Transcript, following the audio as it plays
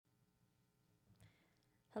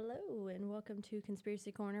Hello, and welcome to Conspiracy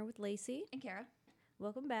Corner with Lacey. And Kara.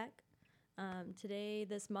 Welcome back.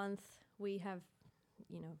 This month, we have,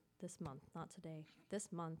 this month,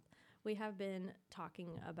 we have been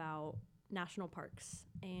talking about national parks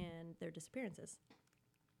and their disappearances.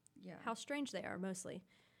 Yeah. How strange they are, mostly.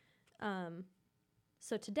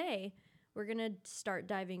 So today, we're going to start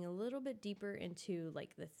diving a little bit deeper into,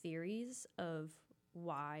 like, the theories of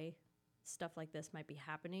why stuff like this might be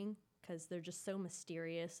happening, because they're just so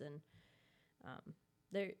mysterious, and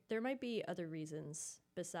there might be other reasons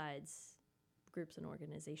besides groups and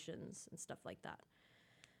organizations and stuff like that.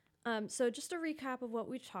 So just a recap of what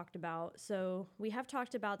we've talked about. So we have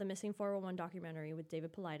talked about the Missing 411 documentary with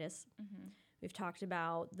David Paulides. Mm-hmm. We've talked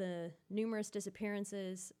about the numerous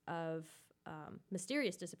disappearances of,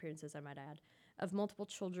 mysterious disappearances, I might add, of multiple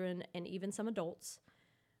children and even some adults.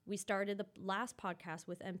 We started the last podcast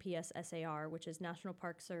with NPS SAR, which is National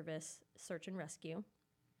Park Service Search and Rescue,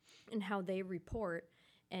 and how they report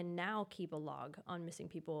and now keep a log on missing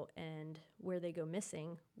people and where they go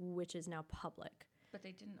missing, which is now public. But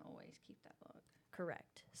they didn't always keep that log.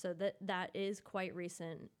 Correct. So that is quite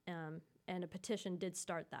recent, and a petition did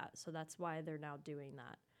start that, so that's why they're now doing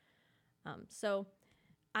that. So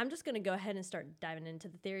I'm just going to go ahead and start diving into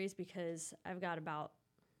the theories because I've got about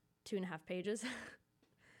 2.5 pages.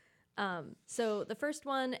 So the first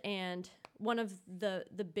one, and one of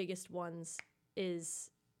the biggest ones, is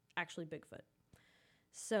actually Bigfoot.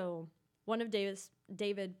 So one of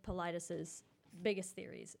David Paulides' biggest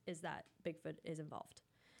theories is that Bigfoot is involved.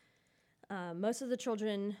 Most of the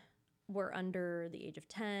children were under the age of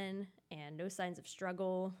 10 and no signs of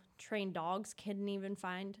struggle. Trained dogs couldn't even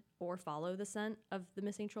find or follow the scent of the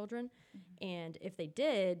missing children. Mm-hmm. And if they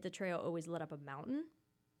did, the trail always led up a mountain.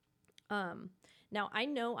 Now, I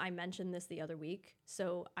know I mentioned this the other week,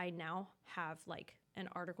 so I now have, like, an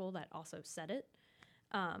article that also said it.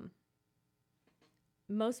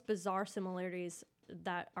 Most bizarre similarities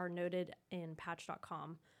that are noted in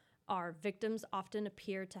Patch.com are victims often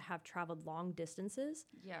appear to have traveled long distances.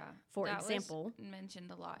 Yeah. For example, was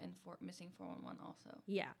mentioned a lot in Missing 411 also.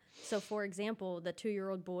 Yeah. So, for example, the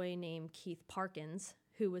 2-year-old boy named Keith Parkins,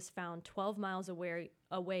 who was found 12 miles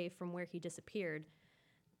away from where he disappeared,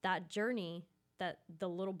 that journey that the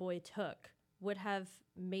little boy took would have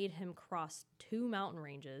made him cross 2 mountain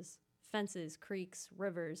ranges, fences, creeks,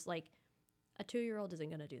 rivers. Like, a 2-year-old isn't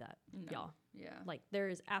going to do that, y'all. Yeah. Like, there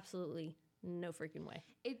is absolutely no freaking way.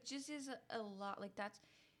 It just is a lot. Like, that's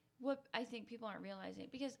what I think people aren't realizing.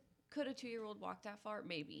 Because could a 2-year-old walk that far?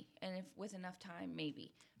 Maybe. And if with enough time,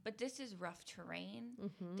 maybe. But this is rough terrain.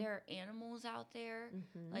 Mm-hmm. There are animals out there.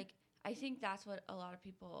 Mm-hmm. Like, I think that's what a lot of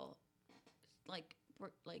people, like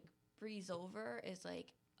breeze over, is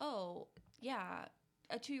like, oh, yeah,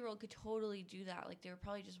 a 2-year-old could totally do that. Like, they were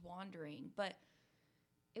probably just wandering. But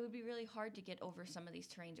it would be really hard to get over some of these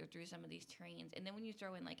terrains or through some of these terrains. And then when you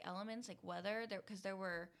throw in, like, elements, like weather, because there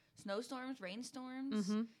were snowstorms, rainstorms.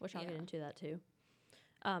 Mm-hmm. Which I'll get into that, too.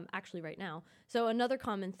 Actually, right now. So another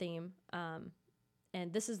common theme,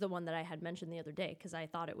 and this is the one that I had mentioned the other day because I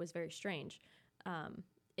thought it was very strange,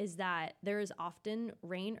 is that there is often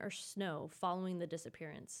rain or snow following the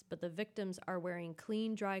disappearance, but the victims are wearing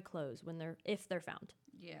clean, dry clothes if they're found.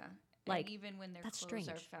 Yeah. Like, and even when their clothes strange.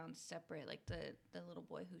 Are found separate, like the little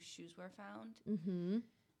boy whose shoes were found. Mm-hmm.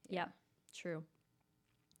 Yeah, true.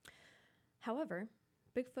 However,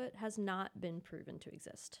 Bigfoot has not been proven to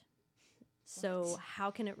exist. So how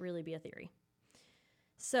can it really be a theory?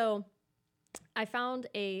 So I found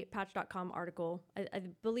a Patch.com article. I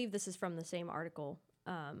believe this is from the same article.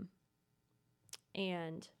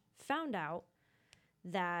 And found out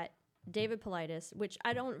that David Paulides, which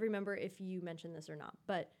I don't remember if you mentioned this or not,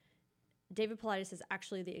 but David Paulides is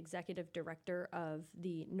actually the executive director of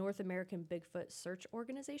the North American Bigfoot Search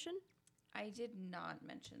Organization. I did not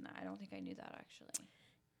mention that. I don't think I knew that, actually.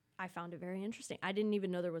 I found it very interesting. I didn't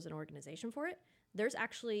even know there was an organization for it. There's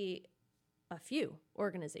actually a few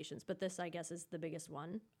organizations, but this, I guess, is the biggest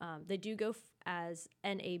one. They do go as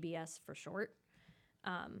NABS for short.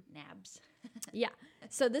 NABS. Yeah.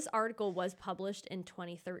 So this article was published in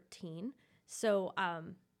 2013. So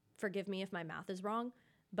forgive me if my math is wrong,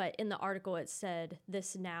 but in the article it said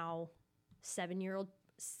this now 7-year-old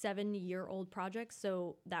project.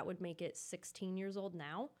 So that would make it 16 years old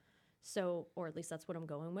now. So, or at least that's what I'm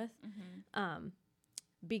going with. Mm-hmm.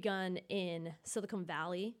 Begun in Silicon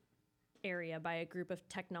Valley area by a group of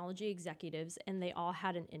technology executives, and they all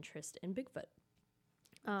had an interest in Bigfoot.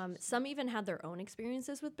 Some even had their own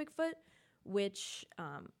experiences with Bigfoot, which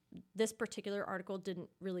this particular article didn't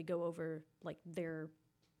really go over, like, their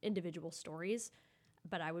individual stories,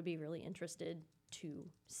 but I would be really interested to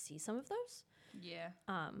see some of those. Yeah.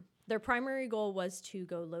 Their primary goal was to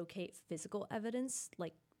go locate physical evidence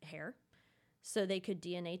like hair so they could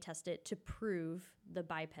DNA test it to prove the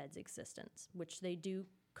biped's existence, which they do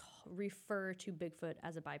refer to Bigfoot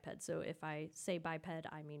as a biped. So if I say biped,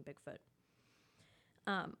 I mean Bigfoot.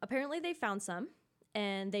 Apparently they found some,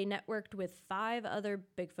 and they networked with 5 other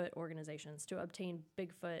Bigfoot organizations to obtain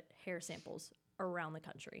Bigfoot hair samples around the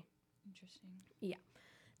country. Interesting. Yeah.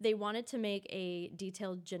 They wanted to make a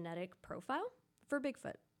detailed genetic profile for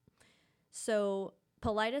Bigfoot. So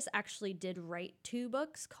Paulides actually did write 2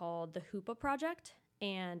 books called The Hoopa Project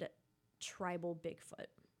and Tribal Bigfoot,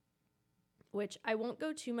 which I won't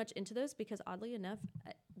go too much into those because oddly enough,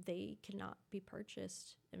 they cannot be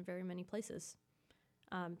purchased in very many places.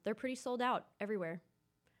 They're pretty sold out everywhere.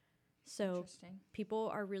 So people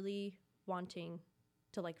are really wanting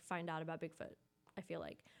to like find out about Bigfoot, I feel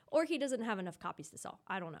like. Or he doesn't have enough copies to sell.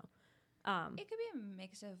 I don't know. It could be a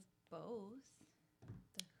mix of both.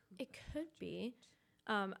 It could be.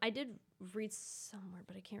 I did read somewhere,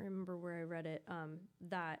 but I can't remember where I read it,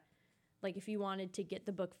 that like if you wanted to get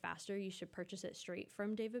the book faster, you should purchase it straight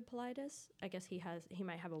from David Paulides. I guess he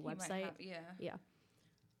might have a website. Yeah.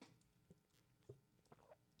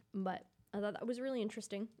 But I thought that was really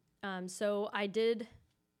interesting. So I did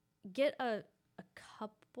get a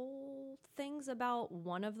couple things about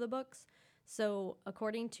one of the books. So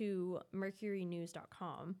according to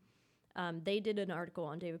mercurynews.com, they did an article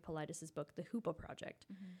on David Paulides' book, The Hoopa Project.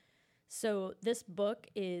 Mm-hmm. So this book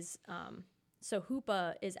is, so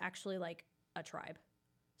Hoopa is actually like a tribe.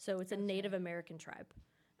 So it's a Native American tribe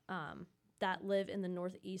that live in the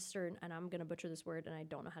northeastern, and I'm going to butcher this word, and I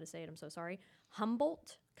don't know how to say it. I'm so sorry.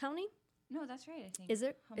 Humboldt County? No, that's right, I think. Is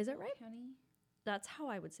it right? County? That's how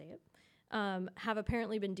I would say it. Have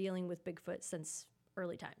apparently been dealing with Bigfoot since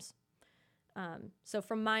early times. So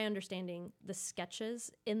from my understanding, the sketches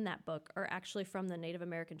in that book are actually from the Native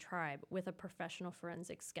American tribe with a professional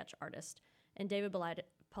forensic sketch artist. And David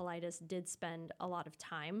Paulides did spend a lot of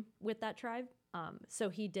time with that tribe. So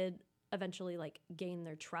he did eventually like gain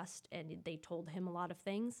their trust, and they told him a lot of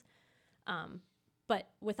things. But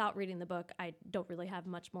without reading the book, I don't really have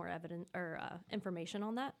much more evidence or information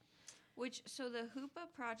on that. So the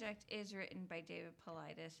Hoopa Project is written by David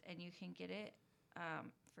Paulides, and you can get it,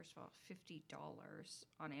 first of all, $50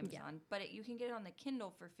 on Amazon, but you can get it on the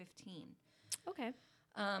Kindle for $15. Okay.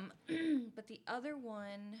 But the other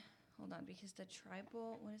one, hold on, because the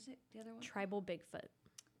tribal, what is it? The other one? Tribal Bigfoot.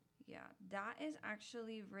 Yeah, that is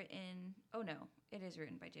actually written. Oh no, it is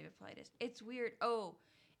written by David Paulides. It's weird. Oh,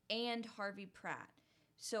 and Harvey Pratt.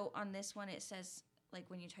 So on this one, it says, like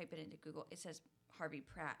when you type it into Google, it says Harvey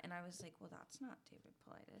Pratt, and I was like, well, that's not David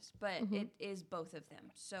Paulides, but it is both of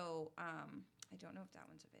them. So I don't know if that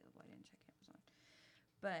one's available. I didn't check Amazon,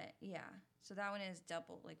 but yeah. So that one is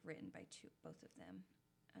double, like written by both of them.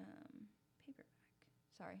 Paperback.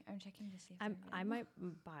 Sorry, I'm checking to see if I might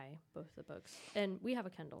buy both the books, and we have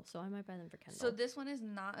a Kindle, so I might buy them for Kindle. So this one is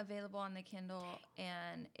not available on the Kindle,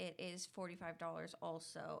 and it is $45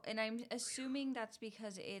 also. And I'm assuming that's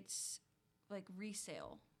because it's like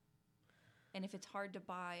resale. And if it's hard to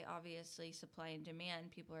buy, obviously supply and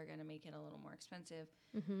demand, people are going to make it a little more expensive.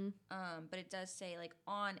 Mm-hmm. But it does say like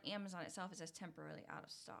on Amazon itself, it says temporarily out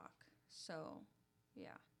of stock. So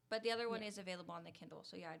yeah, but the other one is available on the Kindle.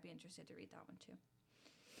 So yeah, I'd be interested to read that one too.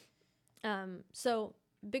 So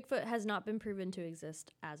Bigfoot has not been proven to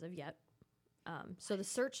exist as of yet. So the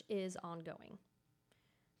search is ongoing.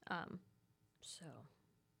 So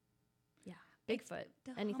yeah, Bigfoot.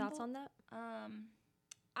 Any thoughts on that?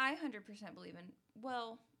 I 100% believe in,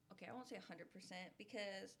 well, okay, I won't say 100%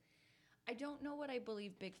 because I don't know what I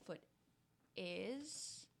believe Bigfoot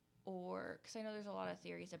is, or because I know there's a lot of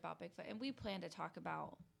theories about Bigfoot, and we plan to talk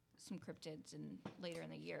about some cryptids later in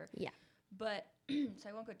the year. Yeah. But so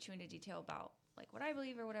I won't go too into detail about like what I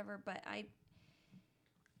believe or whatever, but I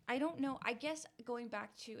don't know. I guess going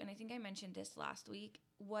back to, and I think I mentioned this last week,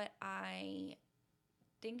 what I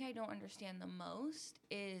think I don't understand the most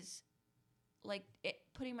is like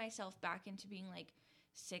putting myself back into being like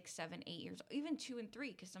 6, 7, 8 years, even 2 and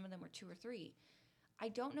 3, because some of them were 2 or 3. I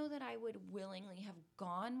don't know that I would willingly have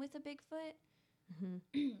gone with a Bigfoot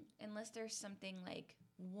unless there's something like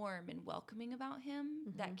warm and welcoming about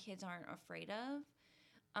him that kids aren't afraid of.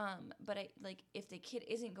 But I like if the kid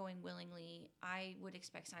isn't going willingly, I would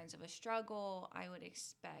expect signs of a struggle. I would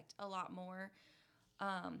expect a lot more.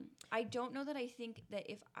 I don't know that I think that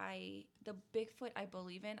the Bigfoot I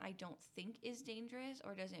believe in, I don't think is dangerous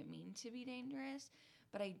or doesn't mean to be dangerous,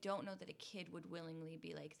 but I don't know that a kid would willingly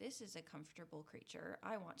be like, this is a comfortable creature.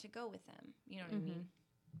 I want to go with them. You know what I mean?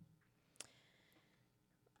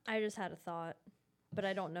 I just had a thought. but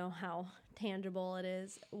I don't know how tangible it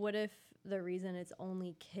is. What if the reason it's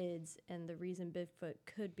only kids and the reason Bigfoot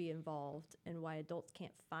could be involved and why adults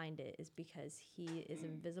can't find it is because he is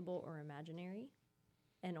invisible or imaginary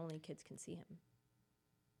and only kids can see him?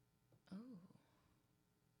 Oh.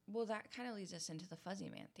 Well, that kind of leads us into the fuzzy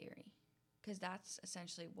man theory, because that's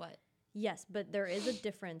essentially what. Yes, but there is a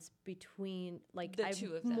difference between, like, The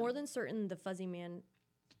two of them. more than certain the fuzzy man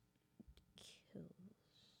kills.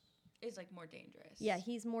 Is like more dangerous. Yeah,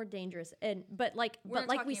 he's more dangerous, but We're not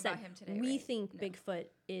like we talking said, about him today, we right? think No. Bigfoot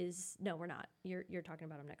is no, we're not. You're talking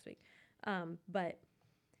about him next week, but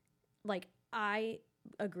like I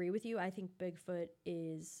agree with you. I think Bigfoot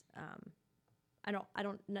is. I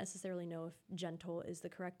don't necessarily know if gentle is the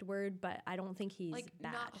correct word, but I don't think he's like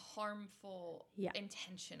bad. not harmful Yeah.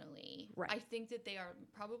 intentionally. Right. I think that they are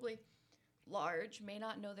probably large, may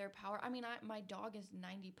not know their power. I mean, my dog is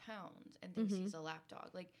 90 pounds and thinks he's a lap dog.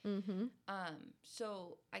 Like, Mm-hmm.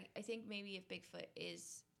 so I think maybe if Bigfoot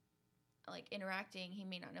is like interacting, he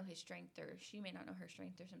may not know his strength or she may not know her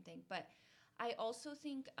strength or something. But I also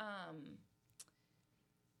think,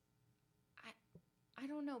 I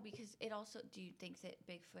don't know, because it also, do you think that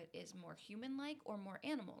Bigfoot is more human-like or more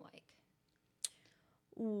animal-like?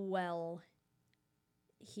 Well,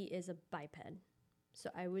 he is a biped, so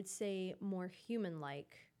I would say more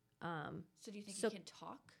human-like. So do you think So- he can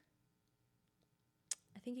talk?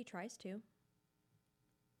 I think he tries to.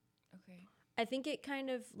 Okay. I think it kind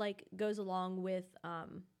of like goes along with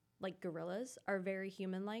like gorillas are very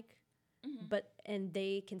human-like, Mm-hmm. and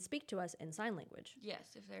they can speak to us in sign language.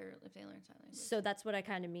 Yes, if they learn sign language. So that's what I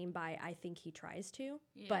kind of mean by I think he tries to,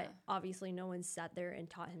 Yeah. but obviously no one sat there and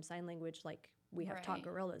taught him sign language like we have taught Right.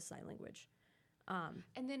 gorillas sign language.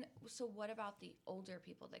 And then, so what about the older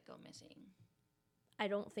people that go missing? I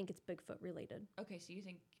don't think it's Bigfoot related. Okay, so you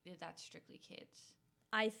think that that's strictly kids?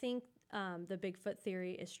 I think the Bigfoot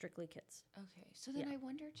theory is strictly kids. Okay, so then Yeah. I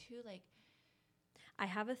wonder too, like, I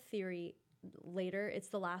have a theory later. It's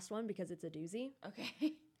the last one because it's a doozy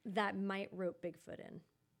okay, that might rope Bigfoot in.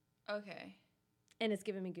 okay, And it's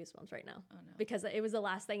giving me goosebumps right now oh no. because it was the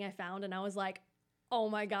last thing I found. And I was like, oh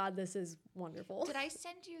my God, this is wonderful. Did I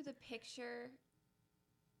send you the picture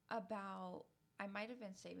about? I might have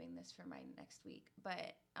been saving this for my next week,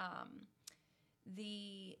 but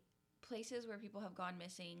the places where people have gone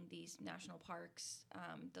missing, these national parks,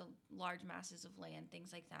 the large masses of land,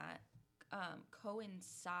 things like that,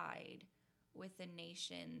 coincide with the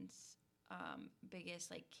nation's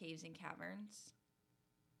biggest like caves and caverns.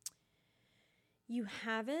 You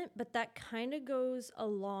haven't, but that kind of goes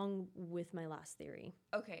along with my last theory.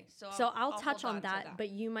 Okay, so I'll touch hold on to that, but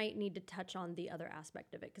you might need to touch on the other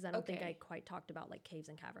aspect of it because I don't think Okay. I quite talked about like caves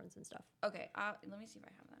and caverns and stuff. okay, let me see if I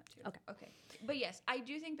have that too. Okay. Okay, but yes, I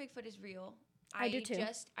do think Bigfoot is real. I do too.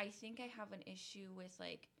 I think I have an issue with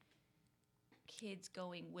like kids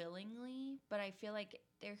going willingly, but I feel like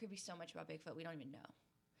there could be so much about Bigfoot we don't even know.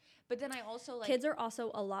 But then I also like Kids are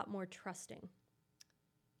also a lot more trusting.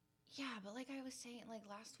 yeah, but like I was saying like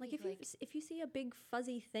last Like week, if you see a big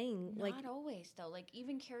fuzzy thing, not like always though. Like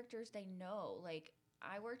even characters they know. Like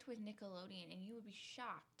I worked with Nickelodeon, and you would be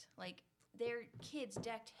shocked. Like their kids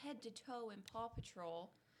decked head to toe in Paw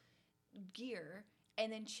Patrol gear, and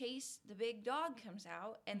then Chase the big dog comes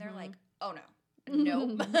out, and they're like, "Oh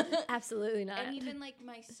no, nope." absolutely not. And even like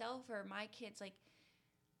myself or my kids, like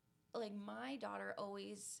my daughter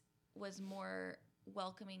always was more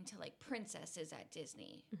welcoming to like princesses at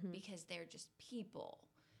Disney because they're just people.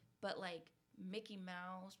 But like Mickey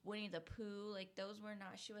Mouse, Winnie the Pooh, like those were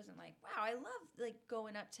not, she wasn't like, wow, I love like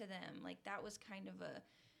going up to them. Like that was kind of a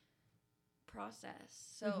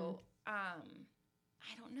process. So, I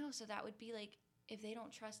don't know. So that would be like, if they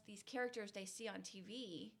don't trust these characters they see on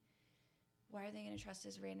TV, why are they going to trust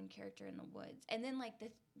this random character in the woods? And then like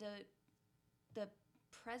the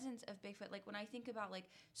presence of Bigfoot, like when I think about like,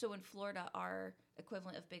 so in Florida, our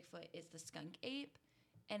equivalent of Bigfoot is the skunk ape,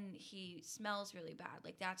 and he smells really bad.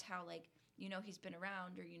 Like that's how like, you know, he's been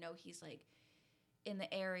around, or, you know, he's like in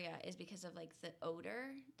the area is because of like the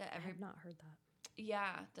odor that I have not heard that.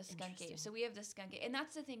 yeah, the skunk ape. Interesting. So we have the skunk ape. And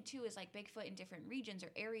that's the thing too, is like Bigfoot in different regions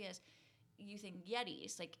or areas, you think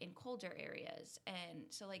Yetis like in colder areas. And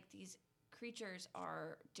so like these creatures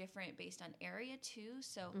are different based on area too.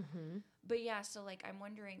 So, but yeah, so like I'm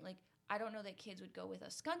wondering, like, I don't know that kids would go with a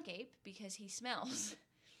skunk ape because he smells.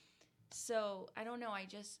 So I don't know.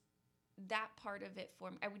 That part of it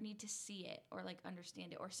I would need to see it or like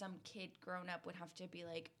understand it, or some kid grown up would have to be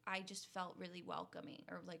like, I just felt really welcoming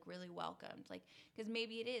or like really welcomed. Like, cause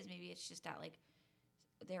maybe it is, maybe it's just that like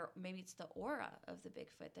maybe it's the aura of the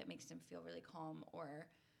Bigfoot that makes them feel really calm or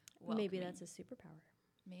welcoming. Maybe that's a superpower.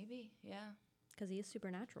 Maybe, yeah. because he is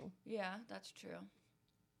supernatural. Yeah, that's true.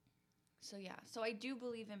 So yeah, so I do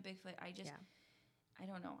believe in Bigfoot. I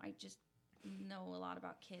don't know. I just know a lot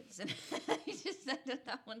about kids, and I just said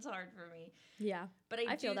that one's hard for me. Yeah, But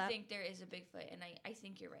I do feel that. think there is a Bigfoot, and I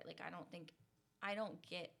think you're right. Like, I don't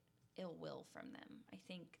get ill will from them. I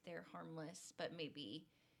think they're harmless, but maybe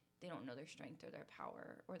they don't know their strength or their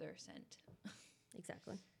power or their scent.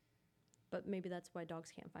 Exactly. But maybe that's why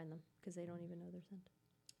dogs can't find them, because they don't even know their scent.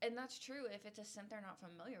 And that's true if it's a scent they're not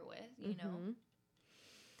familiar with, you know?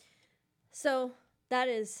 So that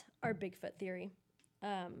is our Bigfoot theory.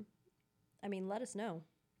 I mean, let us know.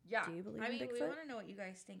 Yeah. Do you believe in we Bigfoot? want to know what you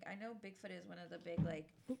guys think. I know Bigfoot is one of the big, like,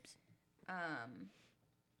 Oops.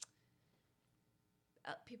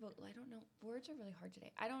 People, I don't know, words are really hard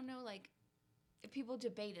today. I don't know, like, people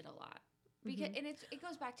debate it a lot. Because and it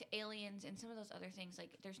goes back to aliens and some of those other things.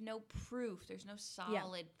 Like, there's no proof. There's no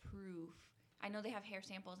solid proof. I know they have hair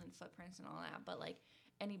samples and footprints and all that, but, like,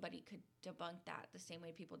 anybody could debunk that the same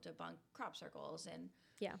way people debunk crop circles and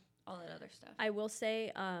all that other stuff. I will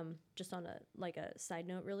say, just on a side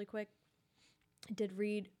note really quick, I did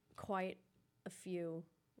read quite a few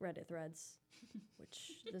Reddit threads,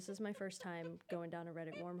 which this is my first time going down a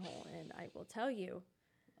Reddit wormhole, and I will tell you,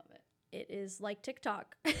 Love it. it is like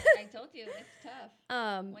TikTok. I told you, it's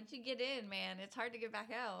tough. Once you get in, man, it's hard to get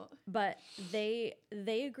back out. But they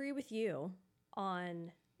agree with you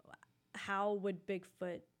on how would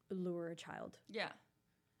Bigfoot lure a child. Yeah.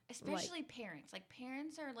 Especially parents. Like,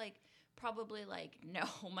 parents are, like, probably like, no,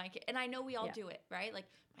 my kid. And I know we all do it, right? Like,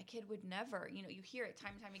 my kid would never. You know, you hear it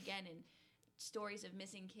time and time again in stories of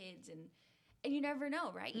missing kids. And you never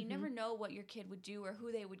know, right? You never know what your kid would do or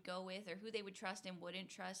who they would go with or who they would trust and wouldn't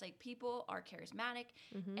trust. Like, people are charismatic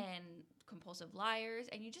and compulsive liars.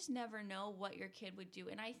 And you just never know what your kid would do.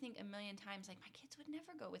 And I think a million times, like, my kids would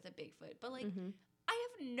never go with a Bigfoot. But, like, I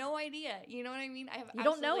have no idea. You know what I mean? You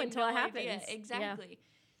don't know until it happens. Exactly. Yeah.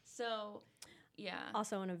 So, yeah.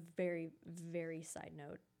 Also, on a very, very side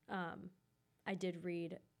note, I did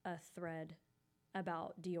read a thread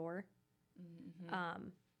about Dior.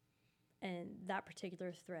 And that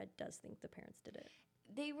particular thread does think the parents did it.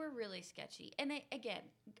 They were really sketchy. And again,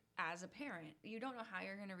 as a parent, you don't know how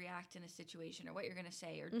you're going to react in a situation or what you're going to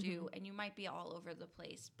say or do. And you might be all over the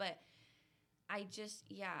place. But I just,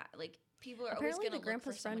 like, people are apparently always going to look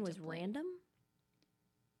for someone to blame. the grandpa's friend was random.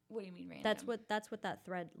 What do you mean random? That's what that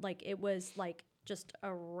thread, like, it was like just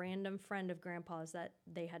a random friend of grandpa's that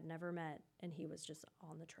they had never met, and he was just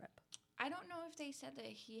on the trip. I don't know if they said that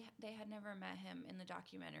they had never met him in the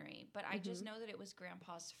documentary, but I just know that it was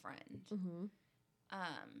grandpa's friend.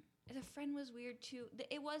 The friend was weird too.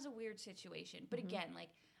 It was a weird situation, but again, like,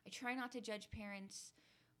 I try not to judge parents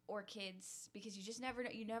or kids because you just never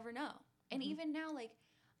know. You never know. And even now, like,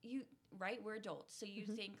 we're adults, so you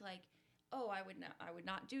think like, oh, I would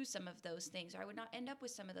not do some of those things, or I would not end up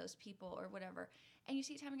with some of those people or whatever. And you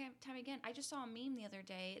see time again. I just saw a meme the other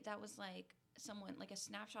day that was like someone, like a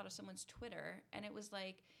snapshot of someone's Twitter, and it was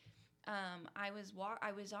like, I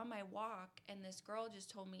was on my walk, and this girl just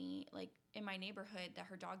told me, like, in my neighborhood that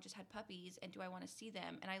her dog just had puppies, and do I want to see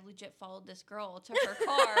them? And I legit followed this girl to her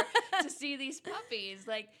car to see these puppies.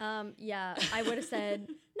 Like, yeah, I would have said,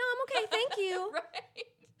 no, I'm okay, thank you. Right.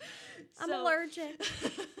 I'm allergic.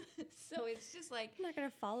 So it's just like, I'm not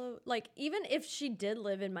gonna follow. Like, even if she did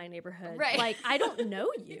live in my neighborhood, right. Like, I don't know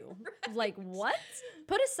you. Right. Like, what?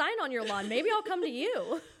 Put a sign on your lawn. Maybe I'll come to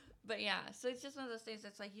you. But yeah, so it's just one of those things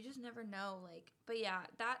that's like, you just never know. Like, but yeah,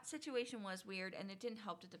 that situation was weird, and it didn't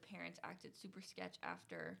help that the parents acted super sketch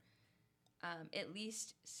after, at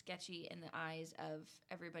least sketchy in the eyes of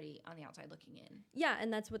everybody on the outside looking in. Yeah,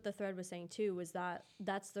 and that's what the thread was saying too, was that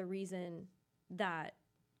that's the reason that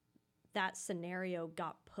scenario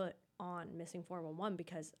got put on Missing 411,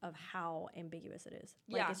 because of how ambiguous it is.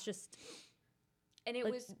 Like, it's just, and it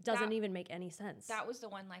like, doesn't even make any sense. That was the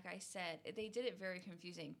one, like I said, they did it very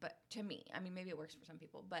confusing, but to me, I mean, maybe it works for some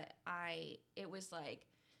people, but it was like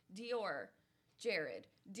Dior, Jared,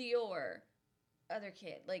 Dior, other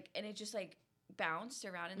kid, like, and it just like bounced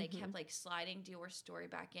around, and they kept like sliding Dior's story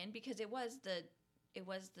back in, because it was the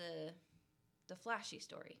flashy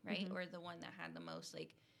story, right? Or the one that had the most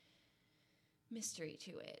like mystery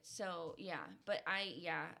to it. So yeah, but I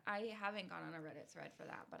haven't gone on a Reddit thread for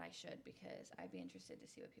that, but I should, because I'd be interested to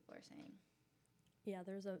see what people are saying. Yeah,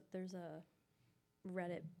 there's a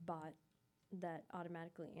Reddit bot that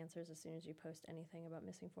automatically answers as soon as you post anything about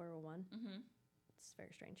Missing 401. It's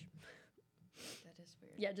very strange. That is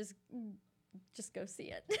weird. Yeah, just go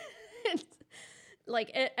see it.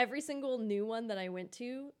 Like, every single new one that I went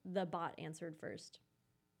to, the bot answered first.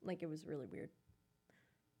 Like, it was really weird.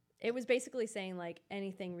 It was basically saying like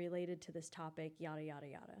anything related to this topic, yada yada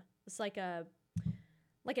yada. It's like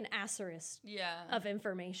an asterisk of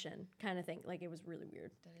information kind of thing. Like, it was really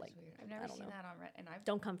weird. That is like, weird. I've never seen that on Reddit, and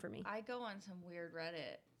don't come for me. I go on some weird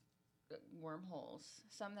Reddit wormholes,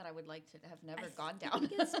 some that I would like to have never gone down. I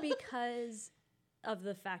think it's because of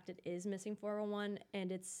the fact it is missing 411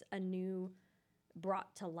 and it's a new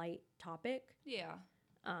brought to light topic. Yeah.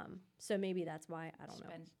 So maybe that's why. I don't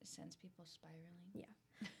know. Sends people spiraling. Yeah.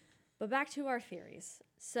 But back to our theories.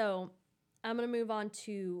 So I'm going to move on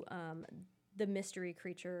to the mystery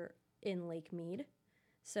creature in Lake Mead.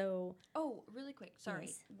 So. Oh, really quick. Sorry.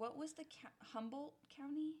 Yes. What was the Humboldt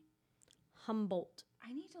County? Humboldt.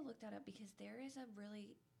 I need to look that up because there is a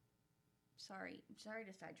really. Sorry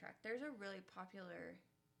to sidetrack. There's a really popular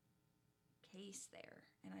case there,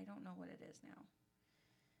 and I don't know what it is now.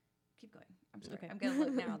 Keep going. I'm sorry. Okay. I'm going to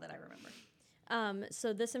look now that I remember.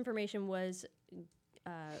 So this information was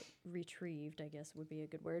retrieved, I guess would be a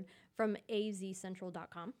good word, from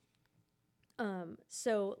azcentral.com.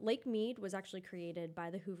 So Lake Mead was actually created by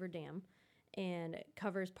the Hoover Dam and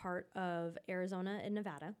covers part of Arizona and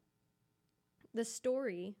Nevada. The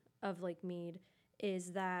story of Lake Mead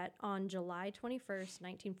is that on July 21st,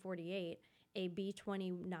 1948, a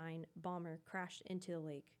B-29 bomber crashed into the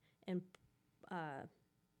lake and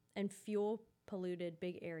fuel polluted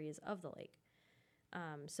big areas of the lake.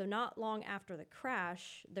 So not long after the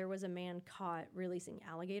crash, there was a man caught releasing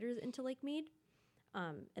alligators into Lake Mead.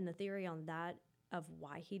 And the theory on that, of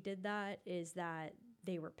why he did that, is that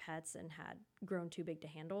they were pets and had grown too big to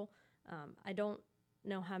handle. I don't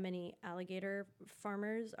know how many alligator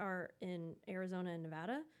farmers are in Arizona and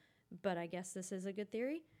Nevada, but I guess this is a good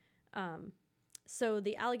theory. So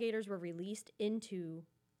the alligators were released into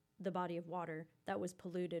the body of water that was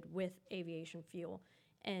polluted with aviation fuel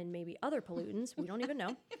and maybe other pollutants. We don't even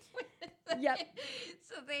know. Yep.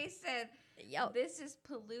 So they said, yep, this is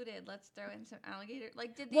polluted. Let's throw in some alligator.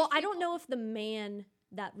 Like, did these Well, I don't know if the man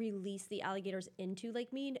that released the alligators into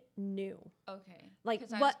Lake Mead knew. Okay. Like,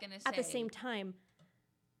 what? At the same time,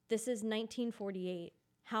 this is 1948.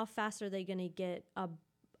 How fast are they going to get a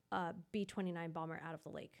B-29 bomber out of the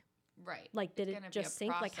lake? Right. Like, did it just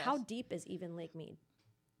sink? Like, how deep is even Lake Mead?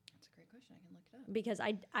 That's a great question. I can look it up. Because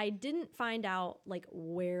I didn't find out, like,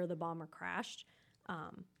 where the bomber crashed.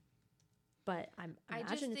 But I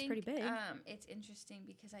imagine it's pretty big. It's interesting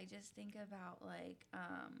because I just think about, like,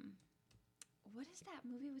 what is that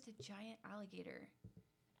movie with the giant alligator?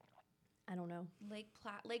 I don't know. Lake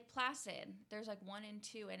Placid. There's like 1 and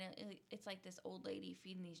 2, and it's like this old lady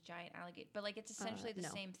feeding these giant alligators. But like it's essentially the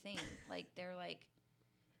same thing. Like they're like,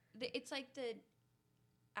 it's like the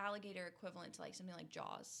alligator equivalent to like something like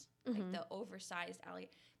Jaws, like the oversized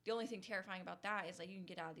alligator. The only thing terrifying about that is like you can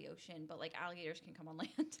get out of the ocean, but like alligators can come on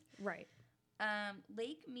land. Right.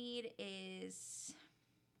 Lake Mead is.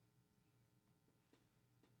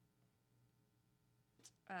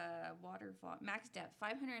 Waterfall max depth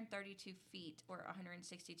 532 feet or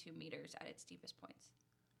 162 meters at its deepest points.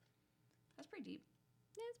 That's pretty deep.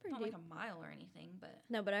 Yeah, it's pretty not deep. Like a mile or anything, but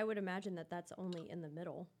no. But I would imagine that that's only in the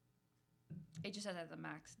middle. It just says at the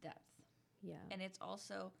max depth. Yeah, and it's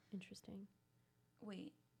also interesting.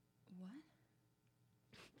 Wait, what?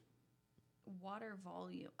 Water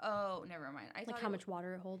volume. Oh, never mind. I like thought how much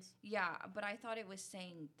water it holds. Yeah, but I thought it was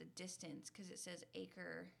saying the distance because it says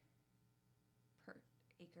acre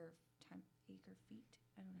feet.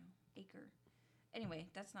 I don't know. Acre. Anyway,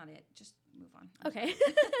 that's not it. Just move on. Okay.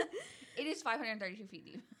 It is 532 feet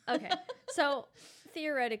deep. Okay. So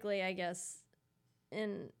theoretically, I guess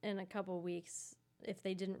in a couple of weeks, if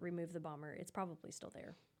they didn't remove the bomber, it's probably still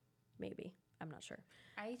there. Maybe. I'm not sure.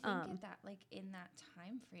 I think at that, like in that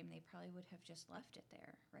time frame, they probably would have just left it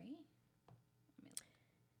there, right?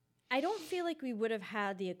 I don't feel like we would have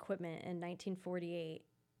had the equipment in 1948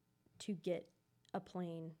 to get a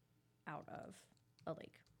plane out of a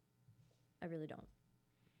lake. I really don't.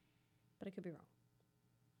 But I could be wrong.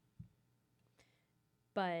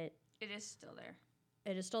 But it is still there.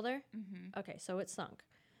 It is still there? Mm-hmm. Okay, so it sunk.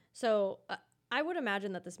 So I would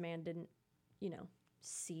imagine that this man didn't,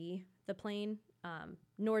 see the plane,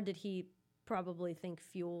 nor did he probably think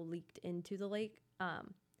fuel leaked into the lake.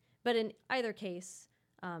 But in either case,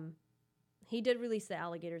 he did release the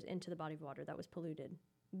alligators into the body of water that was polluted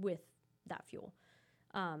with that fuel.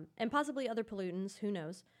 And possibly other pollutants, who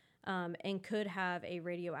knows, and could have a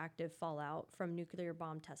radioactive fallout from nuclear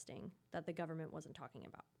bomb testing that the government wasn't talking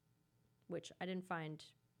about, which I didn't find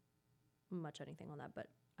much anything on that, but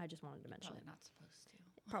I just wanted to mention Probably it. Not supposed to.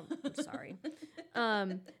 Probably, sorry.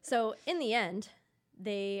 So in the end,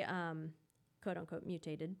 they, quote unquote,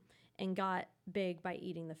 mutated and got big by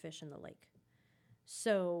eating the fish in the lake.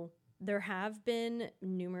 So there have been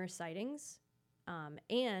numerous sightings,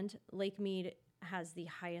 and Lake Mead has the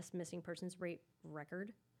highest missing persons rate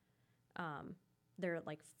record. They're at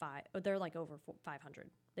like they're like over 500.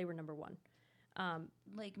 They were number one.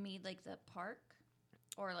 Lake Mead, like the park,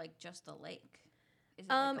 or like just the lake? Is it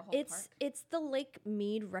like a whole park? It's the Lake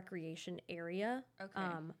Mead recreation area. Okay.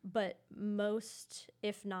 But most,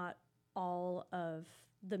 if not all, of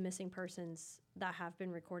the missing persons that have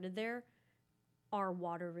been recorded there are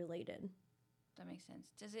water related. That makes sense.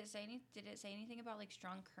 Did it say anything about like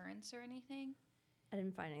strong currents or anything? I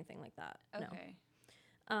didn't find anything like that. Okay.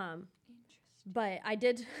 No. Interesting. But I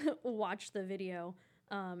did watch the video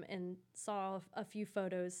and saw a few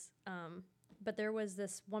photos. But there was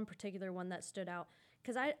this one particular one that stood out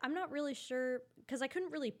because I'm not really sure, because I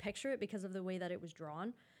couldn't really picture it because of the way that it was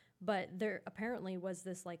drawn. But there apparently was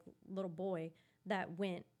this like little boy that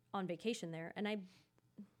went on vacation there, and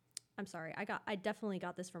I'm sorry, I definitely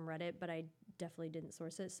got this from Reddit, but I definitely didn't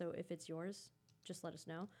source it. So if it's yours, just let us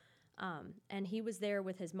know. And he was there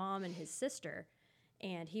with his mom and his sister,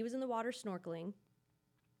 and he was in the water snorkeling.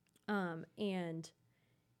 And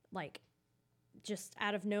like just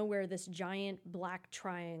out of nowhere, this giant black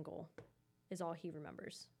triangle is all he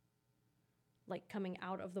remembers, like coming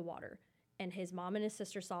out of the water. And his mom and his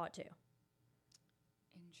sister saw it too.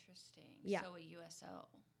 Interesting. Yeah. So a USO.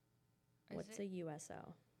 What's a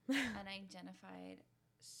USO? Unidentified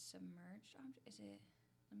submerged object? Is it?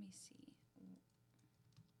 Let me see.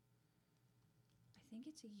 I think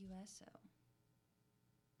it's a USO.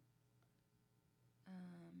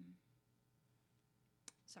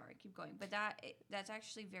 Sorry, keep going. But that's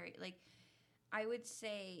actually very, like, I would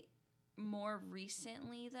say more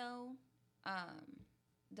recently though,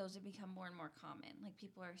 those have become more and more common. Like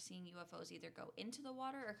people are seeing UFOs either go into the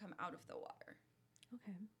water or come out of the water.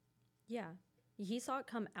 Okay. Yeah. He saw it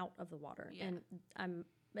come out of the water, Yeah. and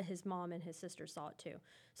his mom and his sister saw it too.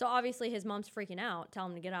 So obviously his mom's freaking out,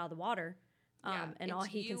 telling him to get out of the water. And all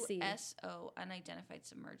he can see. USO, unidentified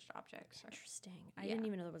submerged objects. Interesting. I didn't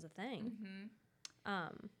even know there was a thing.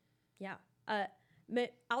 Mm-hmm. Yeah.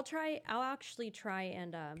 I'll actually try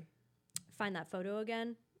and find that photo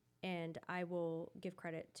again, and I will give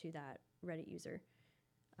credit to that Reddit user.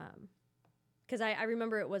 Because I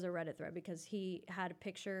remember it was a Reddit thread, because he had a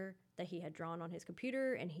picture that he had drawn on his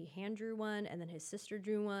computer, and he hand drew one, and then his sister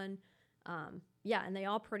drew one. Yeah, and they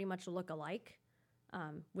all pretty much look alike,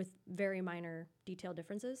 with very minor detail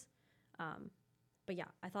differences. But yeah,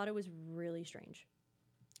 I thought it was really strange.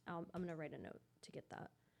 I'm going to write a note to get that.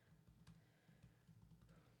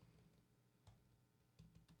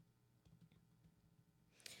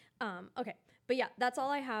 Okay, but yeah, that's all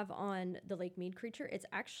I have on the Lake Mead creature. It's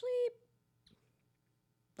actually,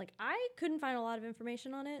 like, I couldn't find a lot of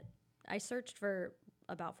information on it. I searched for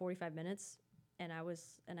about 45 minutes, and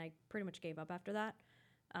I pretty much gave up after that.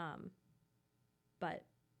 But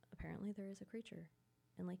apparently there is a creature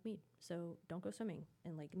in Lake Mead, so don't go swimming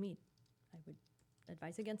in Lake Mead. I would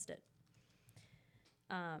advise against it.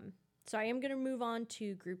 So I am going to move on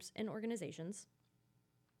to groups and organizations.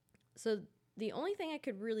 So the only thing I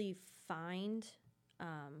could really find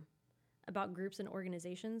about groups and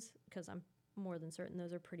organizations, because I'm more than certain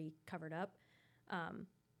those are pretty covered up,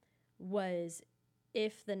 was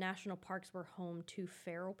if the national parks were home to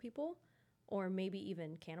feral people or maybe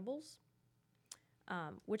even cannibals,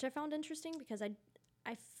 which I found interesting because I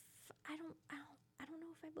don't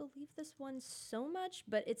know if I believe this one so much,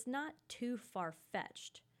 but it's not too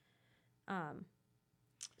far-fetched.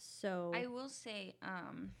 So I will say,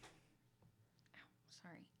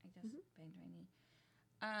 sorry, I just banged my knee.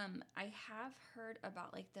 I have heard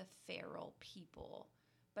about like the feral people,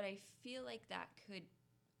 but I feel like that could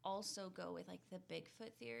also go with like the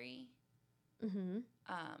Bigfoot theory. Mm-hmm.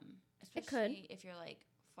 Especially if you're like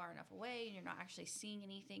far enough away and you're not actually seeing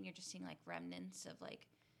anything, you're just seeing like remnants of like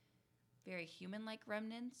very human-like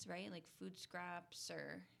remnants, right? Like food scraps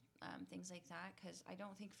or things like that. Because I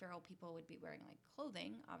don't think feral people would be wearing like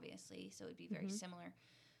clothing, obviously, so it would be very similar.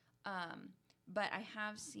 But I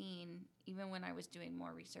have seen, even when I was doing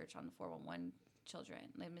more research on the 411 children,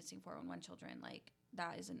 like missing 411 children, like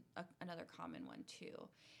that is another common one too.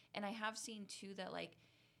 And I have seen too that like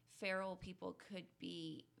feral people could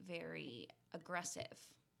be very aggressive,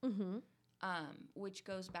 which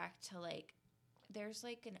goes back to like, there's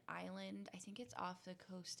like an island, I think it's off the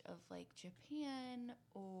coast of like Japan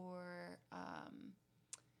or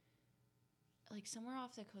like somewhere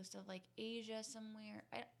off the coast of like Asia somewhere.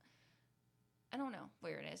 I don't know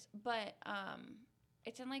where it is, but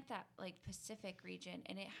it's in like that like Pacific region,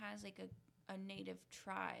 and it has like a native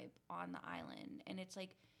tribe on the island, and it's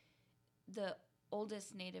like the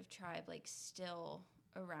oldest native tribe like still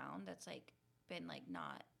around that's like been like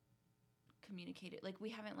not communicated. Like we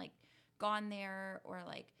haven't like gone there or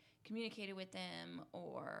like communicated with them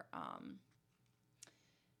or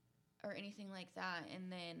anything like that.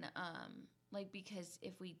 And then like because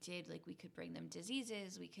if we did, like we could bring them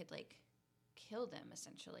diseases, we could like kill them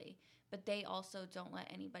essentially. But they also don't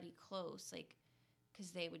let anybody close, like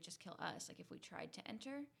because they would just kill us, like if we tried to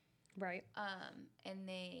enter. Right. And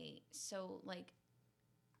they so like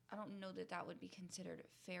I don't know that that would be considered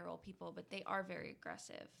feral people, but they are very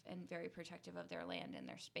aggressive and very protective of their land and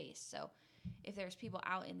their space. So if there's people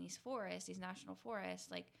out in these forests, these national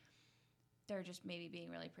forests, like they're just maybe being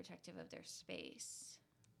really protective of their space.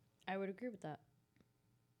 I would agree with that.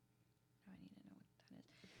 Now I need to know what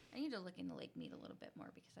that is. I need to look into Lake Mead a little bit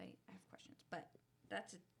more because I have questions, but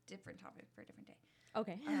that's a different topic for a different day.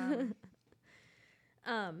 Okay.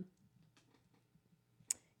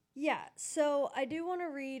 Yeah, so I do want to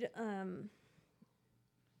read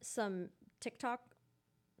some TikTok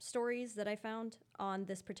stories that I found on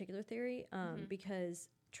this particular theory because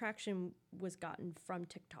traction was gotten from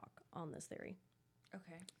TikTok on this theory.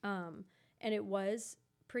 Okay. And it was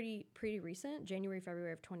pretty recent, January,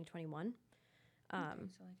 February of 2021. Okay, so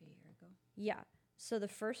like a year ago. Yeah. So the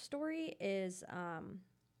first story is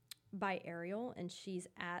by Ariel, and she's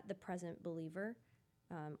at The Present Believer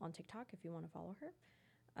on TikTok if you want to follow her.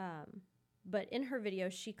 But in her video,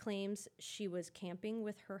 she claims she was camping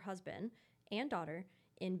with her husband and daughter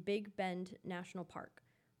in Big Bend National Park.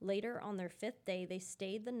 Later, on their 5th day, they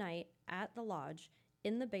stayed the night at the lodge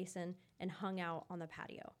in the basin and hung out on the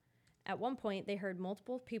patio. At one point, they heard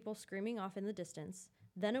multiple people screaming off in the distance.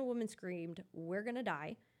 Then a woman screamed, "We're gonna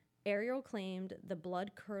die." Ariel claimed the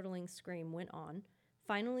blood-curdling scream went on.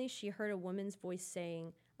 Finally, she heard a woman's voice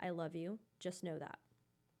saying, "I love you, just know that."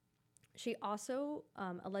 She also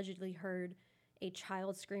allegedly heard a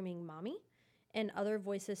child screaming, "Mommy," and other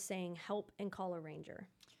voices saying, "Help and call a ranger."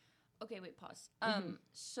 Okay, wait, pause.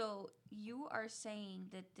 So you are saying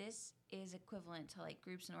that this is equivalent to like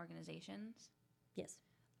groups and organizations? Yes.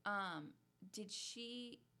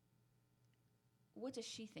 What does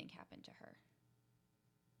she think happened to her?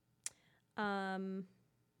 I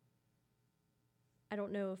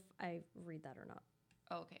don't know if I read that or not.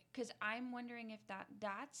 Oh, okay, because I'm wondering if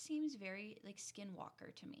that seems very like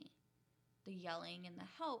Skinwalker to me. The yelling and the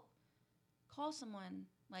help, call someone,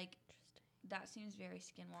 like that seems very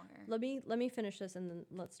Skinwalker. Let me finish this and then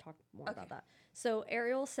let's talk more about that. So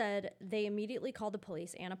Ariel said they immediately called the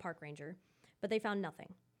police and a park ranger, but they found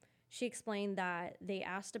nothing. She explained that they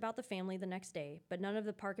asked about the family the next day, but none of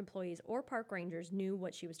the park employees or park rangers knew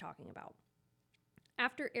what she was talking about.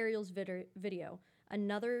 After Ariel's video,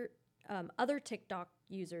 other TikTok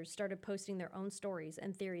users started posting their own stories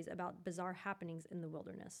and theories about bizarre happenings in the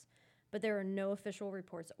wilderness, but there are no official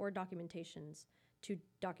reports or documentations to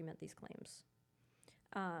document these claims.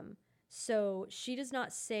 So she does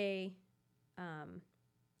not say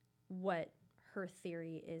what her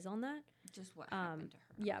theory is on that. Just what happened to her.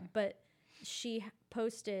 Yeah, but she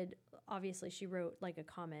posted, obviously she wrote like a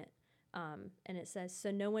comment, and it says,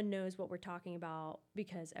 "So no one knows what we're talking about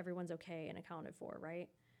because everyone's okay and accounted for," right?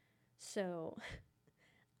 So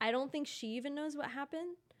I don't think she even knows what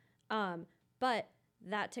happened, but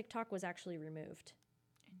that TikTok was actually removed.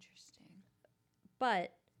 Interesting.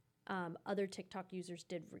 But other TikTok users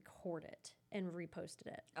did record it and reposted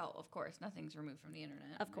it. Oh, of course. Nothing's removed from the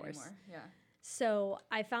internet Of course. anymore. Yeah. So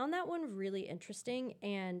I found that one really interesting,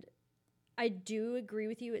 and I do agree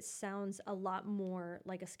with you. It sounds a lot more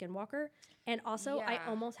like a Skinwalker. And also, I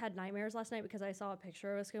almost had nightmares last night because I saw a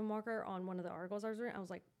picture of a Skinwalker on one of the articles I was reading. I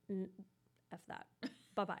was like, F that.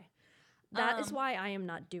 Bye-bye. That is why I am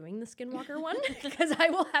not doing the Skinwalker one, because I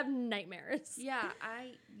will have nightmares. Yeah,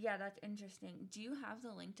 that's interesting. Do you have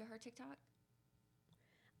the link to her TikTok?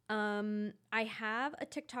 I have a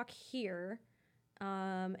TikTok here,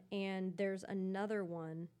 and there's another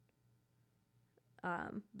one,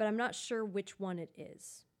 but I'm not sure which one it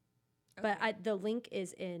is. Okay. But the link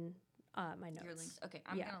is in my notes. Your links. Okay,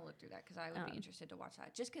 I'm gonna look through that because I would be interested to watch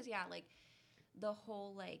that. Just because, like the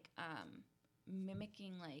whole like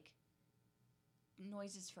mimicking like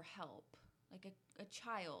noises for help, like a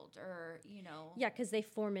child, or Yeah, because they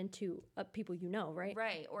form into people right?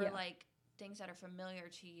 Right, or like things that are familiar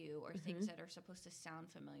to you, or things that are supposed to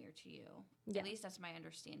sound familiar to you. Yeah. At least that's my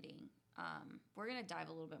understanding. We're gonna dive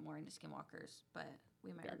a little bit more into Skinwalkers, but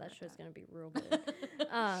we might. Yeah, that show's gonna be real good.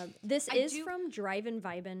 This is from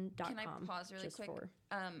driveandvibin.com. Can I pause really quick?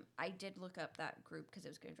 I did look up that group because it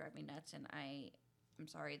was gonna drive me nuts, and I'm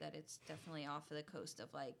sorry that it's definitely off of the coast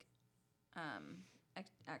of like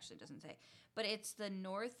actually doesn't say, but it's the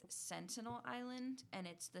North Sentinel Island, and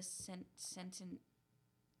it's the Sentinelese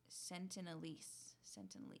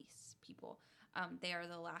people. They are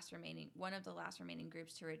one of the last remaining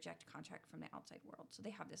groups to reject contact from the outside world. So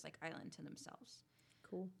they have this like island to themselves.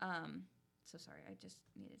 Cool. So sorry, I just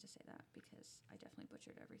needed to say that because I definitely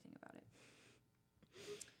butchered everything about it.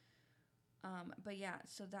 But yeah,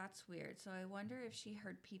 so that's weird. So I wonder if she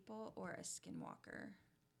heard people or a skinwalker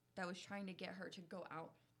that was trying to get her to go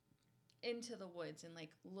out into the woods and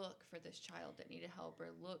like look for this child that needed help, or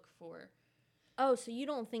look for. Oh, so you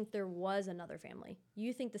don't think there was another family?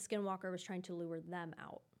 You think the skinwalker was trying to lure them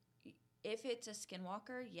out? If it's a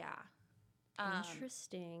skinwalker, yeah.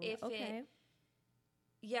 Interesting. Okay.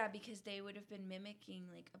 Yeah, because they would have been mimicking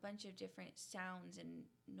like a bunch of different sounds and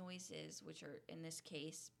noises, which are in this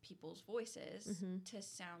case people's voices, to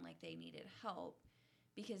sound like they needed help.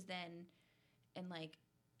 Because then, and like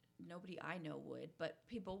nobody I know would, but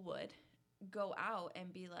people would go out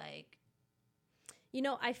and be like, you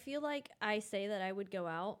know, I feel like I say that I would go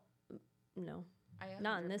out. No,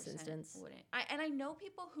 not in this instance. Wouldn't. I know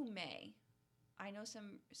people who may. I know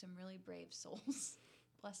some really brave souls.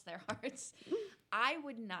 Bless their hearts. I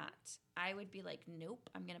would not. I would be like, nope,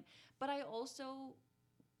 I'm going to. But I also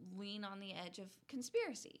lean on the edge of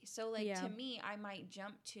conspiracy. So, like, to me, I might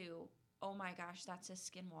jump to, oh my gosh, that's a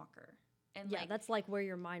skinwalker. And yeah, like, that's like where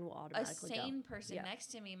your mind will automatically go. A sane person next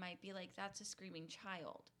to me might be like, that's a screaming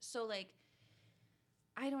child. So, like,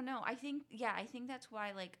 I don't know. I think that's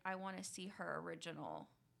why, like, I want to see her original.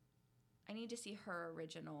 I need to see her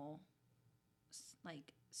original,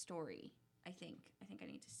 like, story. I think I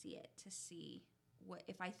need to see it to see what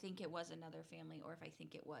if I think it was another family or if I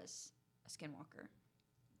think it was a skinwalker.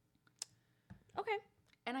 Okay.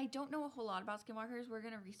 And I don't know a whole lot about skinwalkers. We're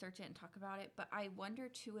gonna research it and talk about it. But I wonder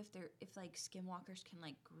too if like skinwalkers can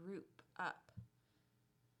like group up.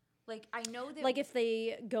 Like I know that like if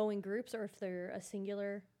they go in groups or if they're a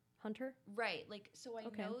singular hunter. Right. Like so I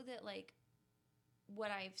know that like what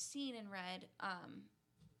I've seen and read,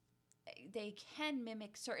 they can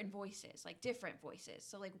mimic certain voices, like different voices.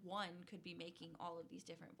 So like one could be making all of these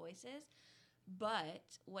different voices, but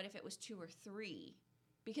what if it was 2 or 3?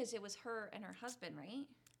 Because it was her and her husband, right?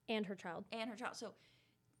 And her child. So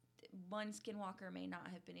one skinwalker may not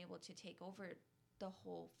have been able to take over the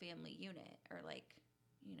whole family unit, or like,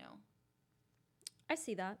 you know. I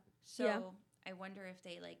see that. So yeah. I wonder if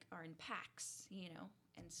they like are in packs, you know,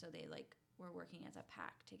 and so they like were working as a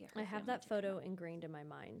pack to get her. I have that photo ingrained in my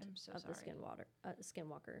mind of sorry. the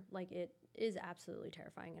skinwalker. Like it is absolutely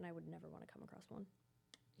terrifying, and I would never want to come across one.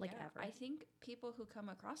 Like ever. I think people who come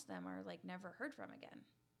across them are like never heard from again.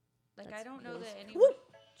 Like I don't know really that anyone. Whoop!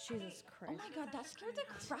 Jesus Christ! Oh my God, that scared the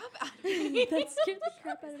crap out of me. That scared the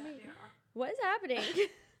crap out of me. What is happening?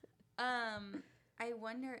 I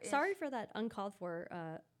wonder if. Sorry for that uncalled for.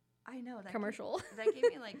 I know that commercial. That gave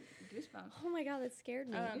me like goosebumps. Oh my God, that scared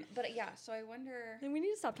me. But yeah, so I wonder. And we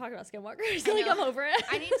need to stop talking about skinwalkers. Like I'm over it.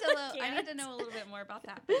 I need to know a little bit more about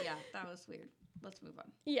that. But yeah, that was weird. Let's move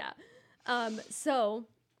on. Yeah. So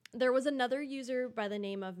there was another user by the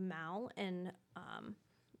name of Mal, and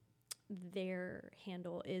their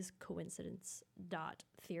handle is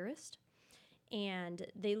coincidence.theorist, and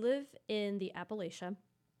they live in the Appalachia.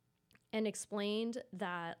 And explained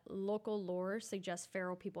that local lore suggests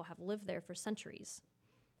feral people have lived there for centuries.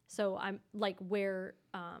 So I'm like where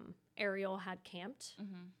Ariel had camped,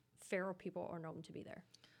 feral people are known to be there.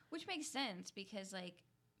 Which makes sense because like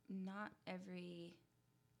not every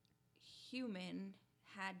human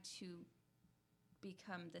had to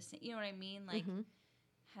become the same. You know what I mean? Like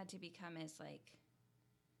had to become as like,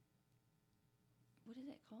 what is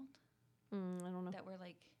it called? I don't know. That we're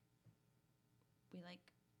like, we like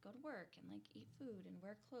go to work and like eat food and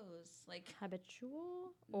wear clothes, like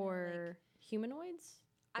habitual or like, humanoids.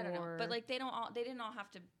 I don't know, but like they didn't all have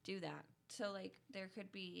to do that. So like there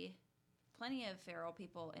could be plenty of feral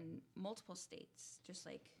people in multiple states, just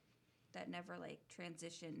like that never like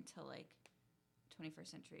transitioned to like 21st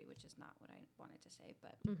century, which is not what I wanted to say,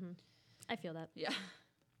 but I feel that. Yeah.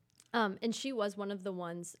 And she was one of the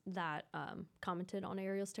ones that commented on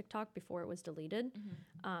Ariel's TikTok before it was deleted.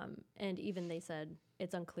 And even they said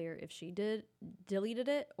it's unclear if she deleted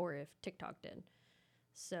it or if TikTok did.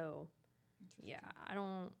 So, yeah, I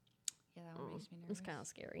don't... Yeah, that one makes me nervous. It's kind of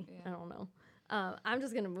scary. Yeah. I don't know. I'm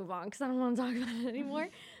just going to move on because I don't want to talk about it anymore.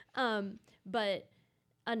 But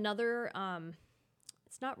another...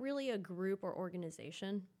 it's not really a group or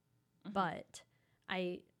organization, but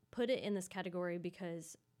I put it in this category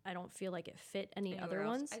because... I don't feel like it fit any other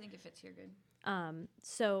ones. I think it fits here good.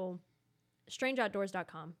 So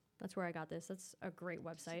strangeoutdoors.com. That's where I got this. That's a great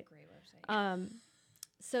website. It's a great website.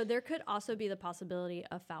 So there could also be the possibility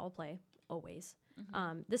of foul play, always.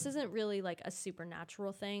 This isn't really like a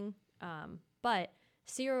supernatural thing, but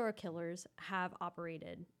serial killers have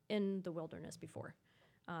operated in the wilderness before.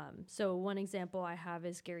 So one example I have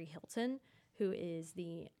is Gary Hilton, who is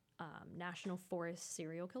the National Forest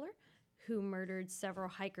serial killer who murdered several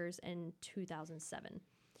hikers in 2007.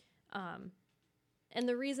 And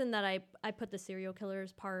the reason that I put the serial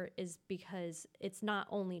killers part is because it's not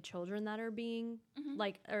only children that are being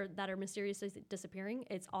or that are mysteriously disappearing,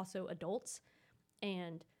 it's also adults.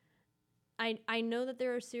 And I know that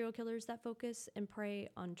there are serial killers that focus and prey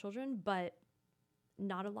on children, but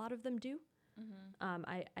not a lot of them do.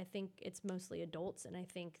 I think it's mostly adults, and I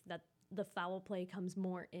think that the foul play comes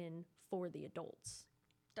more in for the adults.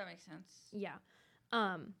 That makes sense. Yeah.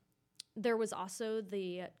 There was also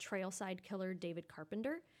the trailside killer David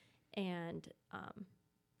Carpenter, and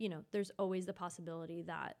there's always the possibility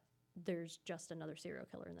that there's just another serial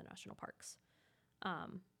killer in the national parks.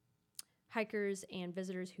 Hikers and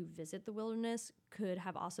visitors who visit the wilderness could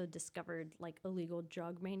have also discovered like illegal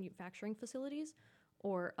drug manufacturing facilities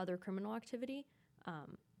or other criminal activity.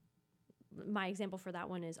 My example for that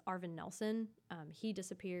one is Arvin Nelson. He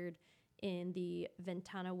disappeared in the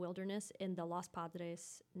Ventana Wilderness in the Los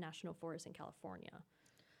Padres National Forest in California.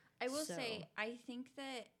 I will say, I think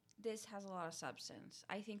that this has a lot of substance.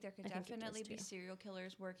 I think there could definitely be serial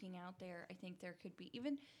killers working out there. I think there could be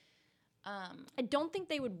even... I don't think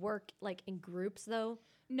they would work like in groups, though.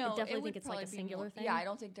 No, I definitely think it's like a singular thing. Yeah, I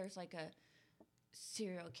don't think there's like a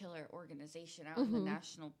serial killer organization out in the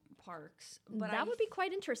national parks. But that would be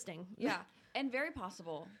quite interesting. Yeah, and very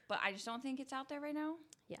possible. But I just don't think it's out there right now.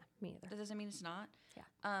 Yeah, me either. That doesn't mean it's not. Yeah.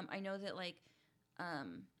 I know that like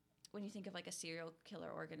when you think of like a serial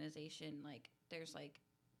killer organization, like there's like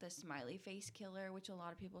the smiley face killer, which a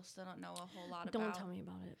lot of people still don't know a whole lot about. Don't tell me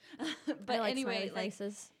about it. But I like anyway, smiley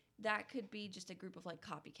faces. That could be just a group of like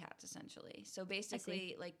copycats essentially. So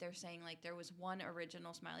basically like they're saying like there was one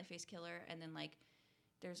original smiley face killer, and then like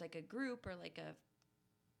there's like a group or like a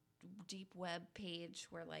deep web page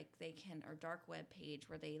where like they can, or dark web page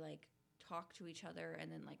where they like talk to each other,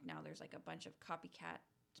 and then like now there's like a bunch of copycat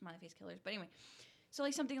smiley face killers. But anyway, so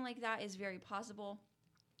like something like that is very possible.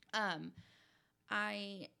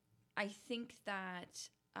 I think that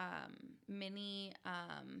many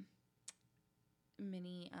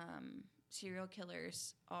serial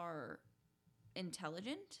killers are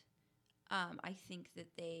intelligent. I think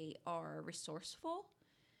that they are resourceful.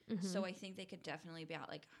 So I think they could definitely be out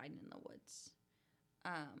like hiding in the woods.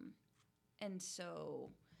 And so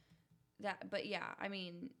that, but yeah, I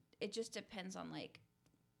mean, it just depends on like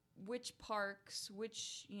which parks,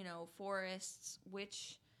 which, forests,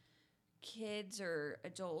 which kids or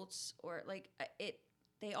adults, or like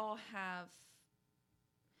they all have,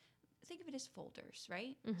 think of it as folders,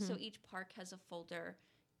 right? So each park has a folder,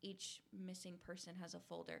 each missing person has a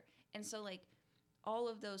folder. And so like all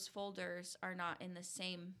of those folders are not in the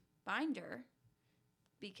same binder,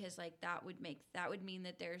 because like that would mean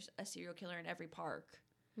that there's a serial killer in every park.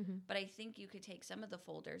 But I think you could take some of the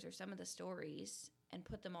folders or some of the stories and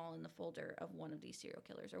put them all in the folder of one of these serial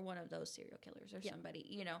killers or one of those serial killers or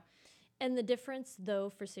somebody, And the difference though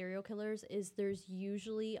for serial killers is there's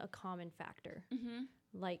usually a common factor.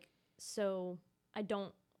 Like, so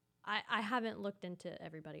I haven't looked into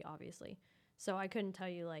everybody, obviously. So I couldn't tell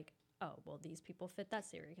you like, oh, well, these people fit that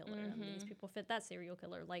serial killer and these people fit that serial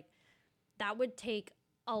killer. Like, that would take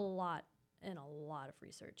a lot and a lot of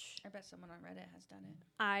research. I bet someone on Reddit has done it.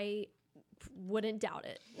 I wouldn't doubt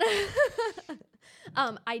it.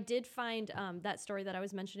 I did find that story that I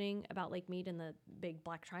was mentioning about Lake Mead and the big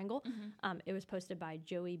black triangle. It was posted by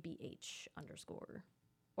Joey BH _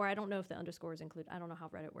 or I don't know if the underscore is included. I don't know how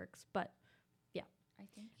Reddit works, but yeah. I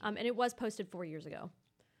think. And it was posted 4 years ago.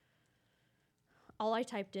 All I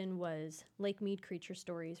typed in was Lake Mead Creature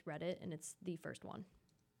Stories Reddit, and it's the first one.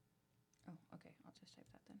 Oh, okay. I'll just type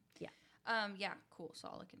that then. Yeah. Yeah, cool. So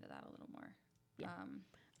I'll look into that a little more.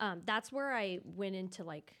 Yeah. That's where I went into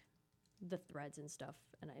like the threads and stuff,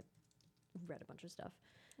 and I read a bunch of stuff.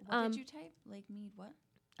 What did you type? Lake Mead what?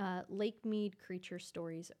 Lake Mead Creature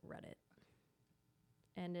Stories Reddit.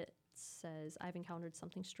 And it says, I've encountered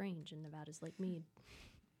something strange in Nevada's Lake Mead.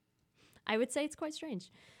 I would say it's quite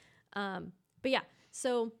strange. But yeah,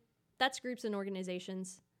 so that's groups and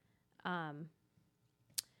organizations. My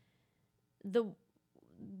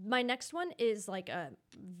next one is like a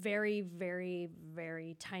very, very,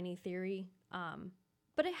 very tiny theory.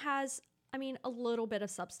 But it has, a little bit of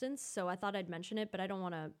substance. So I thought I'd mention it, but I don't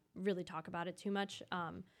want to really talk about it too much.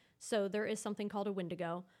 So there is something called a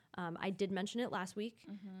Wendigo. I did mention it last week.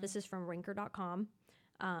 This is from Ranker.com.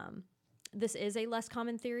 This is a less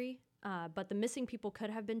common theory, but the missing people could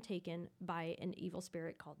have been taken by an evil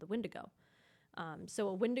spirit called the Wendigo. So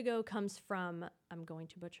a Wendigo comes from, I'm going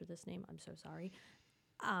to butcher this name, I'm so sorry,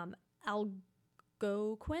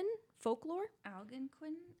 Algonquin folklore?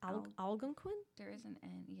 Algonquin? Algonquin? There is an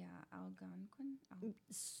N. Yeah, Algonquin.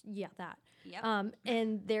 Yeah, that. Yep.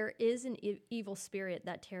 And there is an evil spirit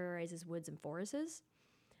that terrorizes woods and forests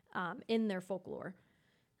in their folklore.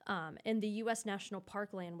 And the U.S. National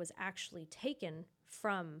Park land was actually taken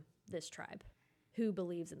from this tribe who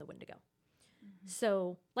believes in the Wendigo. Mm-hmm.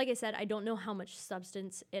 So, like I said, I don't know how much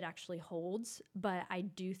substance it actually holds, but I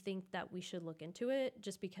do think that we should look into it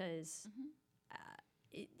just because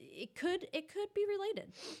it could be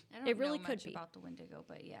related. I don't know much about the Wendigo,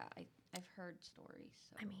 but yeah, I've heard stories.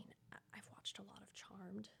 So. I mean, I've watched a lot of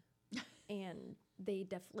Charmed, and they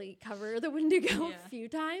definitely cover the Wendigo a few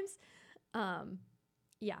times.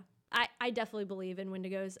 Yeah, I definitely believe in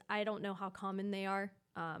Wendigos. I don't know how common they are.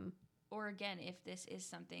 Or again, if this is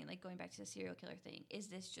something, like going back to the serial killer thing, is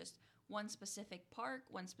this just one specific park,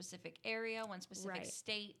 one specific area, one specific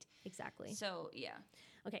state? Exactly. So, yeah.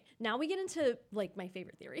 Okay, now we get into, like, my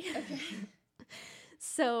favorite theory. Okay.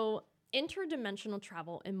 So, interdimensional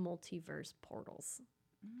travel and multiverse portals.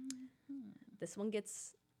 Mm-hmm. This one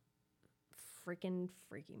gets freaking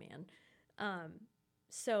freaky, man.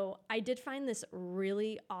 So I did find this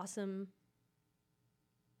really awesome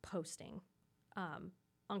posting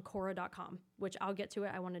on Quora.com, which I'll get to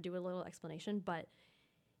it. I want to do a little explanation, but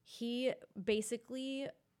he basically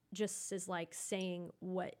just is like saying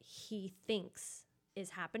what he thinks is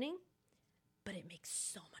happening, but it makes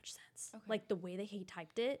so much sense. Okay. Like the way that he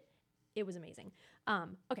typed it, it was amazing.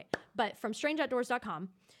 Okay, but from strangeoutdoors.com,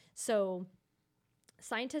 so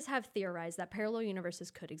scientists have theorized that parallel universes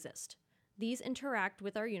could exist. These interact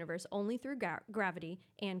with our universe only through gravity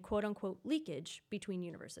and quote-unquote leakage between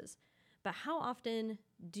universes. But how often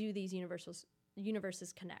do these universes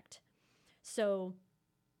connect? So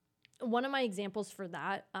one of my examples for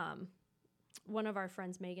that, one of our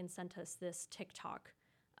friends, Megan, sent us this TikTok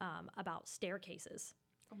about staircases.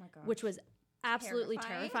 Oh my gosh. Which was absolutely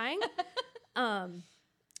terrifying.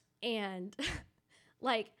 And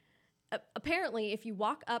like apparently if you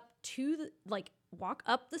walk up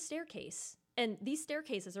the staircase, and these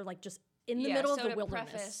staircases are like just in the middle of the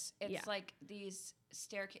wilderness. Preface, it's like these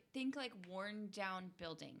staircase, think like worn down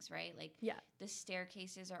buildings, right? Like the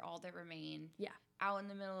staircases are all that remain out in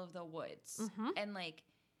the middle of the woods. Mm-hmm. And like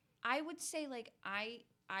I would say like I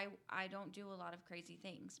don't do a lot of crazy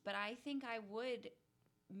things, but I think I would,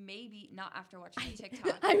 maybe not after watching the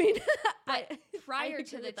TikTok. I mean, but prior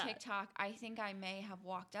to the TikTok, I think I may have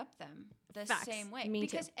walked up them the same way. Me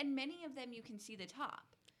because too. And many of them you can see the top.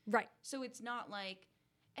 Right. So it's not like,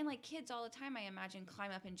 and like kids all the time, I imagine,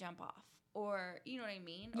 climb up and jump off, or you know what I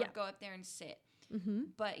mean, or go up there and sit. Mm-hmm.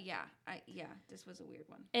 But this was a weird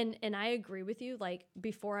one. And I agree with you. Like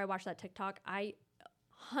before I watched that TikTok, I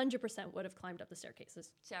 100% would have climbed up the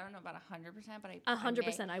staircases. See, I don't know about 100%, but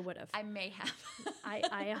 100% I would have. I may have.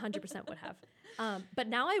 I 100% would have. But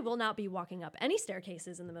now I will not be walking up any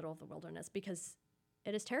staircases in the middle of the wilderness because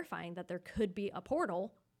it is terrifying that there could be a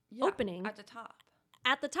portal opening at the top.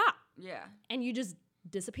 At the top. Yeah. And you just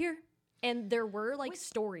disappear. And there were like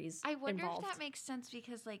stories I wonder involved. if that makes sense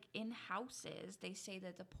because like in houses, they say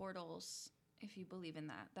that the portals, if you believe in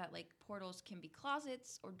that like portals can be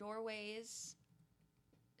closets or doorways.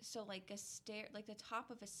 So like like the top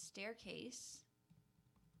of a staircase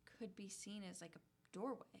could be seen as like a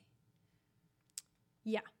doorway.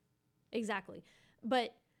 Yeah, exactly.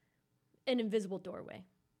 But an invisible doorway.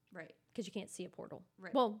 Right. Because you can't see a portal.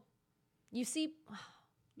 Right. Well, you see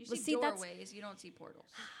doorways, you don't see portals.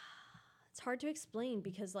 It's hard to explain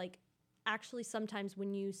because like actually sometimes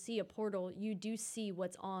when you see a portal, you do see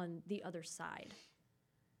what's on the other side.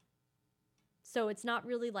 So it's not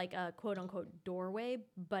really like a quote-unquote doorway,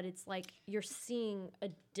 but it's like you're seeing a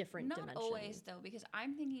different dimension. Not always, though, because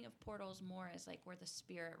I'm thinking of portals more as like where the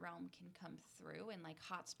spirit realm can come through and like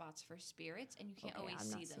hot spots for spirits, and you can't always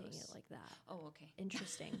see those. I'm not seeing it like that. Oh, okay.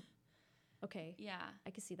 Interesting. Okay. Yeah.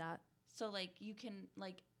 I can see that. So like you can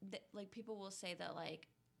like people will say that like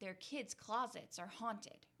their kids' closets are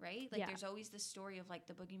haunted, right? Like there's always this story of like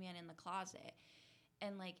the boogeyman in the closet,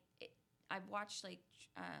 and like I've watched like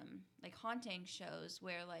haunting shows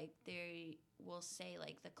where like they will say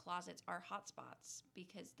like the closets are hot spots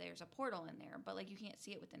because there's a portal in there, but like you can't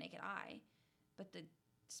see it with the naked eye, but the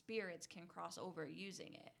spirits can cross over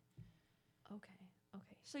using it. Okay.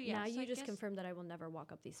 So yeah. Now you just confirmed that I will never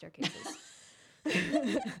walk up these staircases.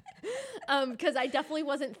 Because I definitely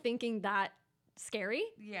wasn't thinking that scary.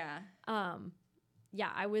 Yeah. yeah,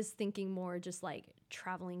 I was thinking more just like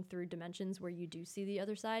traveling through dimensions where you do see the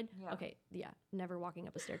other side. Yeah. Okay, yeah, never walking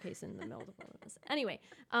up a staircase in the middle of all of this. Anyway,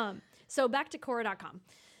 so back to Quora.com.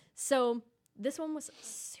 So this one was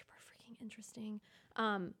super freaking interesting.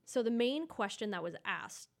 So the main question that was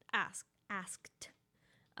asked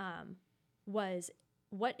was,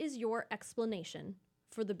 what is your explanation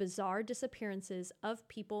for the bizarre disappearances of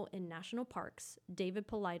people in national parks David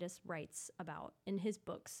Paulides writes about in his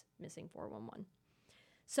books Missing 411?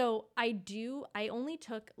 So I only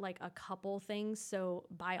took like a couple things. So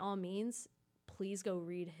by all means, please go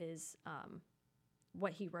read his,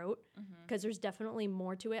 what he wrote, because there's definitely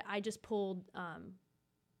more to it. I just pulled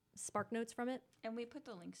Spark Notes from it. And we put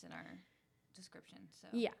the links in our description. So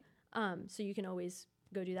Yeah. So you can always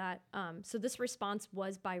go do that. So this response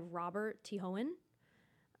was by Robert T. Hohen.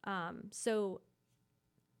 So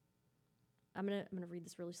I'm gonna read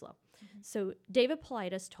this really slow. So David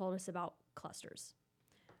Paulides told us about clusters,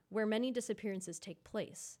 where many disappearances take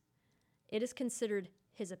place. It is considered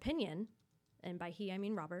his opinion, and by he I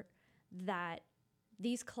mean Robert, that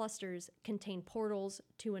these clusters contain portals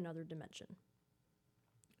to another dimension.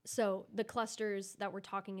 So the clusters that we're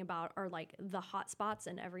talking about are like the hot spots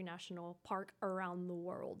in every national park around the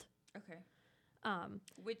world. Okay.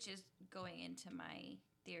 Which is going into my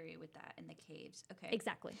theory with that in the caves. Okay.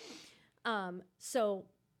 Exactly. So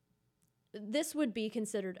this would be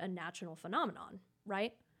considered a natural phenomenon,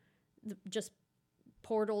 right? Just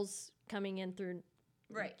portals coming in through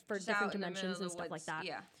for Just different out in the middle dimensions of and the stuff like woods. that.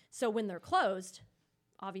 Yeah. So when they're closed,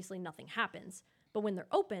 obviously nothing happens. But when they're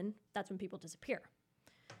open, that's when people disappear.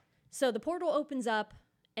 So the portal opens up,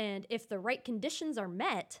 and if the right conditions are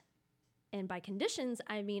met, and by conditions,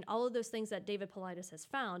 I mean all of those things that David Paulides has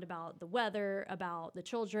found about the weather, about the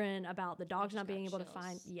children, about the dogs not being able to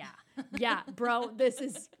find. Yeah. Yeah, bro, this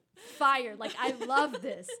is fire. Like, I love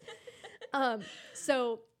this.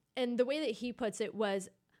 So, and the way that he puts it was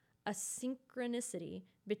a synchronicity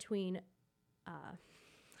between, I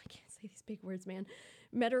can't say these big words, man,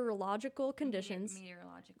 meteorological conditions,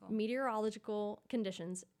 meteorological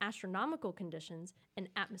conditions, astronomical conditions, and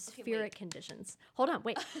atmospheric conditions. Hold on,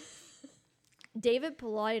 wait. David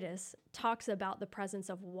Paulides talks about the presence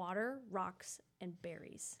of water, rocks, and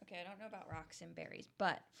berries. Okay, I don't know about rocks and berries,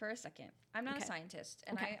 but for a second, I'm not a scientist,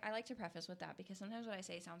 and I like to preface with that because sometimes what I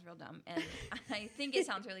say sounds real dumb, and I think it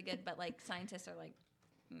sounds really good, but like scientists are like,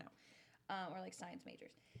 no, or like science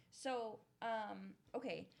majors. So,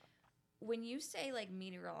 okay, when you say like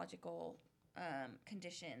meteorological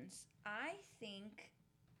conditions, I think,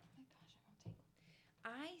 oh my gosh, I won't take.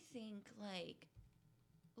 I think like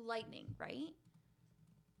lightning, right?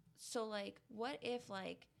 So like, what if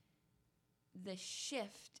like the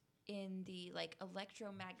shift in the like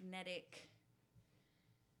electromagnetic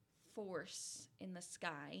force in the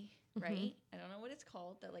sky, right? I don't know what it's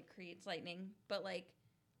called that like creates lightning, but like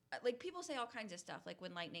people say all kinds of stuff like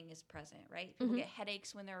when lightning is present, right? People get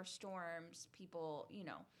headaches when there are storms, people, you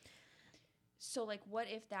know. So like what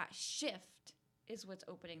if that shift is what's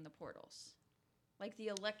opening the portals? Like the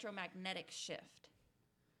electromagnetic shift.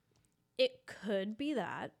 It could be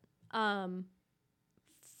that.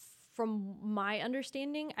 From my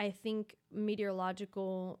understanding, I think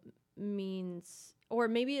meteorological means, or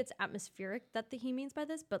maybe it's atmospheric that he means by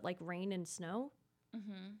this, but like rain and snow.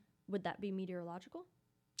 Would that be meteorological?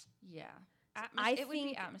 Yeah. It would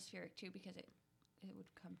be atmospheric too because it would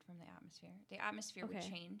come from the atmosphere. The atmosphere would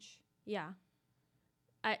change. Yeah.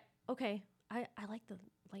 I like the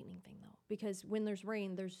lightning thing though, because when there's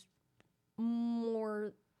rain, there's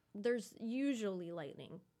usually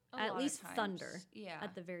lightning. At least thunder. Yeah.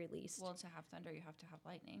 At the very least. Well, to have thunder, you have to have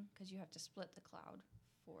lightning because you have to split the cloud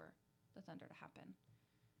for the thunder to happen.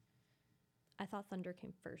 I thought thunder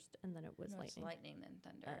came first and then it was lightning. It's lightning, then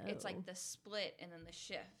thunder. Oh. It's like the split and then the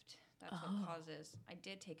shift. That's what causes. I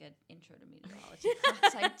did take an intro to meteorology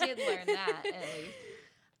class. I did learn that at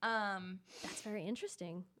least. That's very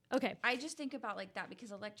interesting. Okay. I just think about like that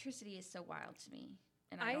because electricity is so wild to me.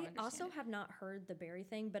 And I also have not heard the berry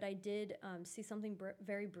thing, but I did see something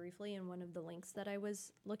very briefly in one of the links that I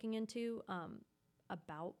was looking into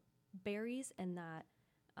about berries, and that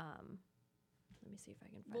let me see if I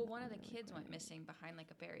can find. Well, one of the kids went missing behind like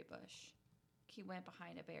a berry bush. He went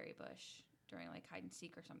behind a berry bush during like hide and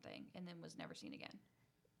seek or something, and then was never seen again.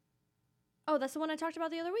 Oh, that's the one I talked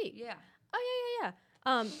about the other week. Yeah. Oh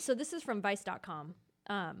yeah. So this is from Vice.com.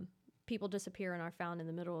 People disappear and are found in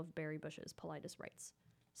the middle of berry bushes, Paulides writes.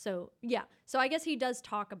 So, yeah. So I guess he does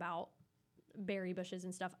talk about berry bushes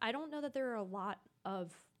and stuff. I don't know that there are a lot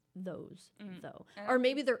of those, though. Or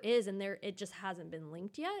maybe there is, and it just hasn't been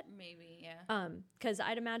linked yet. Maybe, yeah. Because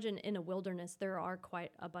I'd imagine in a wilderness, there are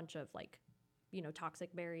quite a bunch of, like,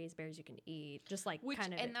 toxic berries you can eat, just like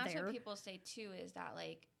kind of and that's there. what people say too, is that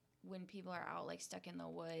like when people are out like stuck in the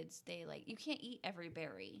woods, they like, you can't eat every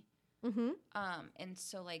berry. Mm-hmm. And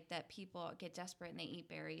so like that people get desperate and they eat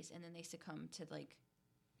berries and then they succumb to like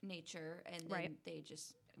nature, and then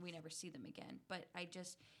we never see them again. But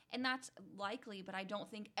and that's likely, but I don't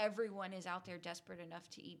think everyone is out there desperate enough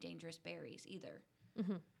to eat dangerous berries either.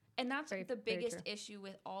 Mm-hmm. And that's the biggest issue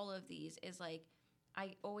with all of these is like,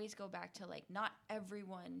 I always go back to like, not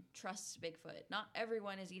everyone trusts Bigfoot. Not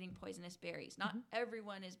everyone is eating poisonous berries. Not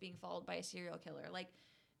everyone is being followed by a serial killer. Like,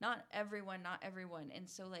 not everyone. And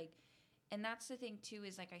so like, and that's the thing too,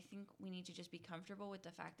 is like, I think we need to just be comfortable with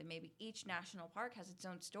the fact that maybe each national park has its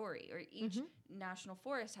own story, or each national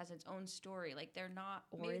forest has its own story. Like they're not,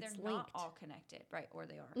 maybe they're not all connected, right? Or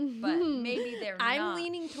they are, but maybe they're not. I'm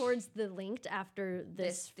leaning towards the linked after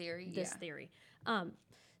this theory.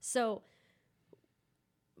 So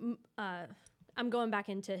I'm going back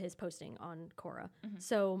into his posting on Quora.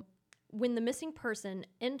 So when the missing person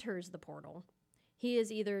enters the portal, he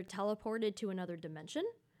is either teleported to another dimension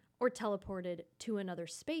or teleported to another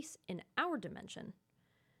space in our dimension.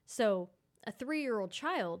 So a 3-year-old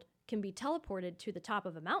child can be teleported to the top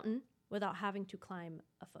of a mountain without having to climb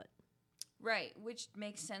a foot. Right, which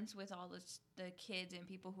makes sense with all the kids and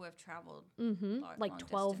people who have traveled like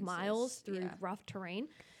 12 miles through rough terrain.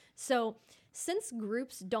 So since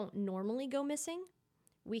groups don't normally go missing,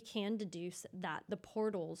 we can deduce that the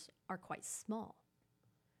portals are quite small.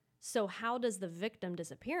 So how does the victim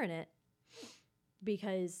disappear in it?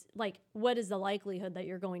 Because, like, what is the likelihood that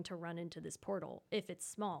you're going to run into this portal if it's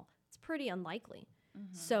small? It's pretty unlikely.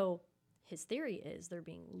 So his theory is they're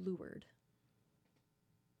being lured.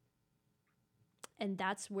 And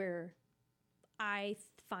that's where I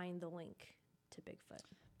find the link to Bigfoot.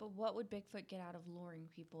 But what would Bigfoot get out of luring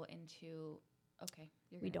people into? Okay,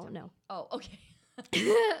 we don't know. Oh, okay.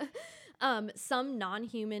 Some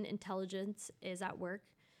non-human intelligence is at work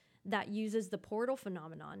that uses the portal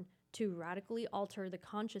phenomenon to radically alter the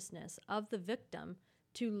consciousness of the victim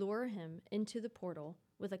to lure him into the portal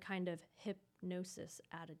with a kind of hypnosis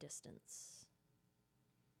at a distance.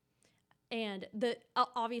 And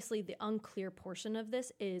obviously the unclear portion of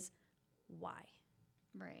this is why.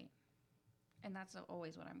 Right. And that's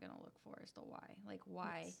always what I'm going to look for, is the why. Like,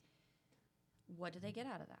 why? Yes. What do they get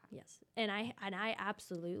out of that? Yes. And I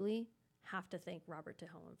absolutely have to thank Robert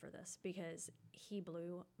Tehoven for this, because he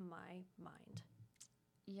blew my mind.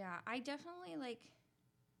 Yeah, I can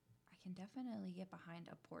definitely get behind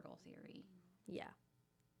a portal theory. Yeah.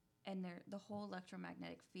 And the whole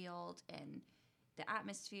electromagnetic field and the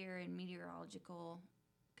atmosphere and meteorological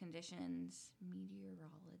conditions.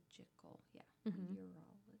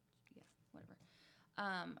 Whatever.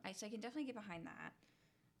 So I can definitely get behind that.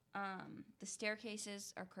 The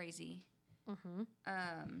staircases are crazy.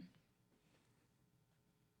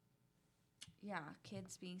 Yeah,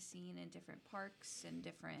 kids being seen in different parks and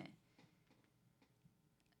different.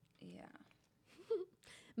 Yeah.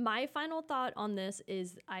 My final thought on this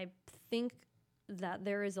is I think that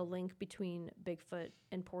there is a link between Bigfoot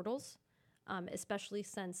and portals, especially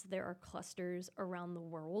since there are clusters around the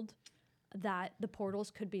world that the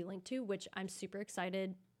portals could be linked to, which I'm super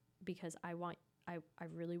excited because I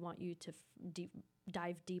really want you to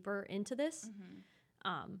dive deeper into this.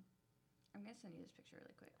 I'm going to send you this picture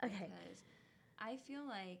really quick. Okay. Because I feel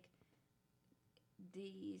like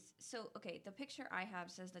the picture I have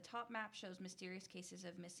says the top map shows mysterious cases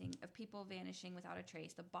of people vanishing without a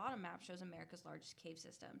trace. The bottom map shows America's largest cave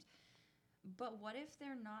systems. But what if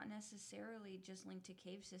they're not necessarily just linked to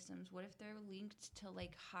cave systems? What if they're linked to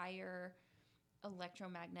like higher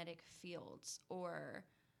electromagnetic fields, or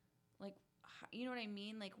like, you know what I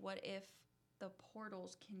mean? Like, what if the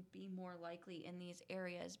portals can be more likely in these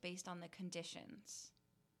areas based on the conditions?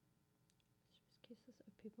 Cases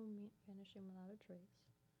of people vanishing without a trace.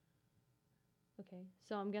 Okay,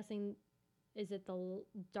 so I'm guessing, is it the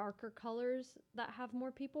darker colors that have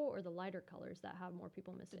more people, or the lighter colors that have more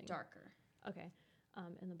people missing? The darker. Okay.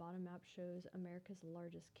 And the bottom map shows America's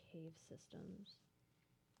largest cave systems.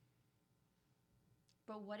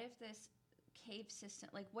 But what if this cave system,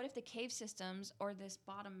 like, what if the cave systems or this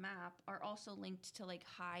bottom map are also linked to like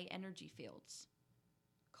high energy fields,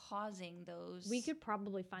 causing those? We could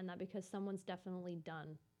probably find that because someone's definitely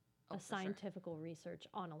done a scientific research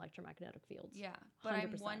on electromagnetic fields. Yeah, but 100%.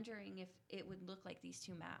 I'm wondering if it would look like these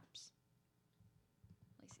two maps.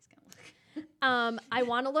 Lacey's gonna look. I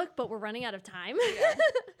want to look, but we're running out of time.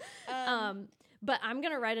 Yeah. But I'm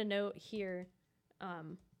gonna write a note here.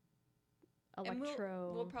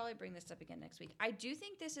 We'll probably bring this up again next week. I do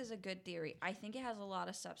think this is a good theory. I think it has a lot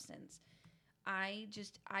of substance. I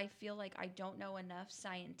feel like I don't know enough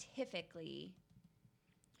scientifically.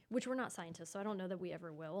 Which we're not scientists, so I don't know that we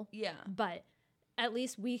ever will. Yeah. But at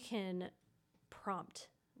least we can prompt,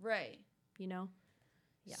 Right. you know?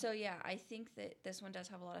 Yeah. So, yeah, I think that this one does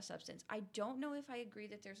have a lot of substance. I don't know if I agree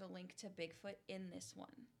that there's a link to Bigfoot in this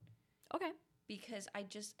one. Okay. Because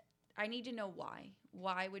I need to know why.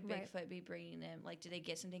 Why would Right. Bigfoot be bringing them? Like, do they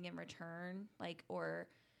get something in return? Like, or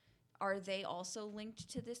are they also linked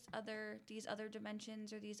to these other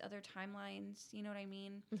dimensions or these other timelines? You know what I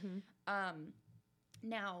mean? Mm-hmm.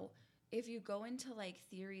 Now, if you go into like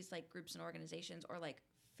theories like groups and organizations or like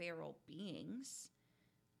feral beings,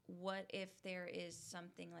 what if there is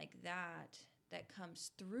something like that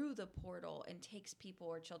comes through the portal and takes people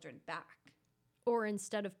or children back? Or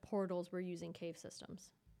instead of portals, we're using cave systems.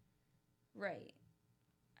 Right.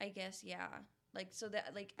 I guess, yeah. Like, so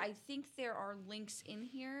that, like, I think there are links in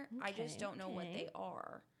here. I just don't know what they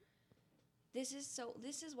are. This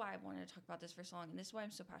is why I wanted to talk about this for so long, and this is why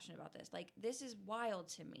I'm so passionate about this. Like, this is wild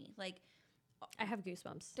to me. Like, I have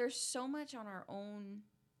goosebumps. there's so much on our own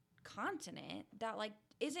continent that, like,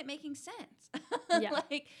 isn't making sense. Yeah.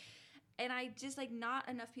 Like, and I just, like, not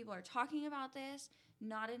enough people are talking about this.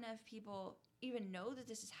 Not enough people even know that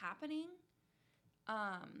this is happening.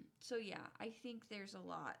 So, yeah, I think there's a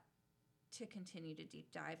lot to continue to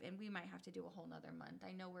deep dive, and we might have to do a whole nother month.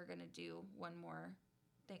 I know we're going to do one more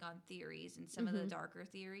thing on theories and some of the darker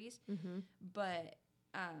theories, but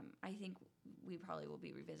I think we probably will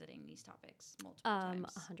be revisiting these topics multiple times.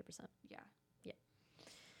 100%. Yeah.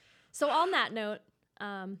 So on that note,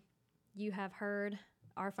 you have heard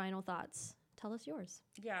our final thoughts. Tell us yours.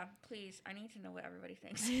 Yeah, please. I need to know what everybody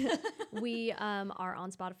thinks. We are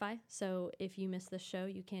on Spotify, so if you missed the show,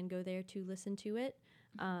 you can go there to listen to it.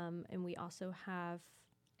 And we also have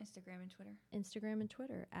Instagram and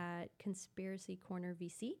Twitter at Conspiracy Corner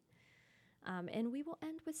VC. And we will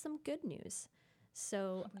end with some good news.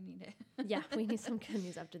 So we need it. yeah, we need some good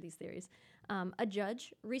news after these theories. A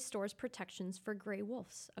judge restores protections for gray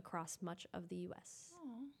wolves across much of the U.S.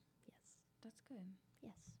 Oh, Yes. that's good.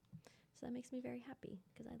 Yes. So that makes me very happy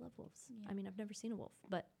because I love wolves. Yeah. I mean, I've never seen a wolf,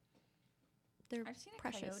 but they're I've seen a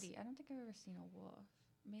precious. coyote. I don't think I've ever seen a wolf.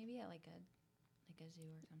 Maybe at like a zoo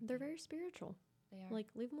or something. They're very spiritual. They are. Like,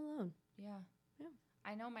 leave them alone. Yeah. Yeah.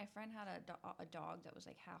 I know my friend had a dog that was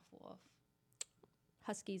like half wolf.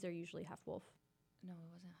 Huskies are usually half wolf. No, it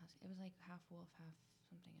wasn't husky. It was like half wolf, half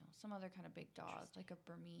something else. Some other kind of big dog, like a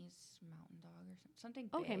Burmese mountain dog or something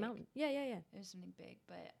big. Okay, mountain. Yeah. It was something big,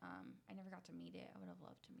 but I never got to meet it. I would have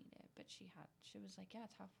loved to meet it, but she was like, yeah,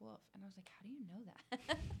 it's half wolf, and I was like, how do you know that?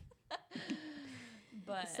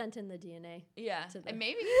 But Sent in the DNA. yeah, to the- and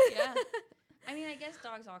maybe yeah. I mean, I guess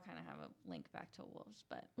dogs all kind of have a link back to wolves,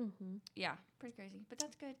 but yeah, pretty crazy. But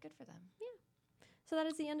that's good. Good for them. So that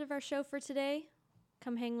is the end of our show for today.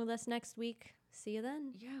 Come hang with us next week. See you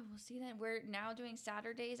then. Yeah, we'll see then. We're now doing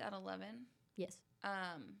Saturdays at 11. Yes.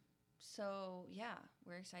 So yeah,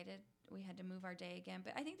 we're excited. We had to move our day again,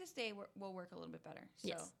 but I think this day will work a little bit better. So,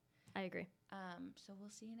 Yes. I agree. So we'll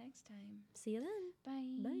see you next time. See you then.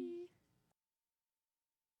 Bye. Bye.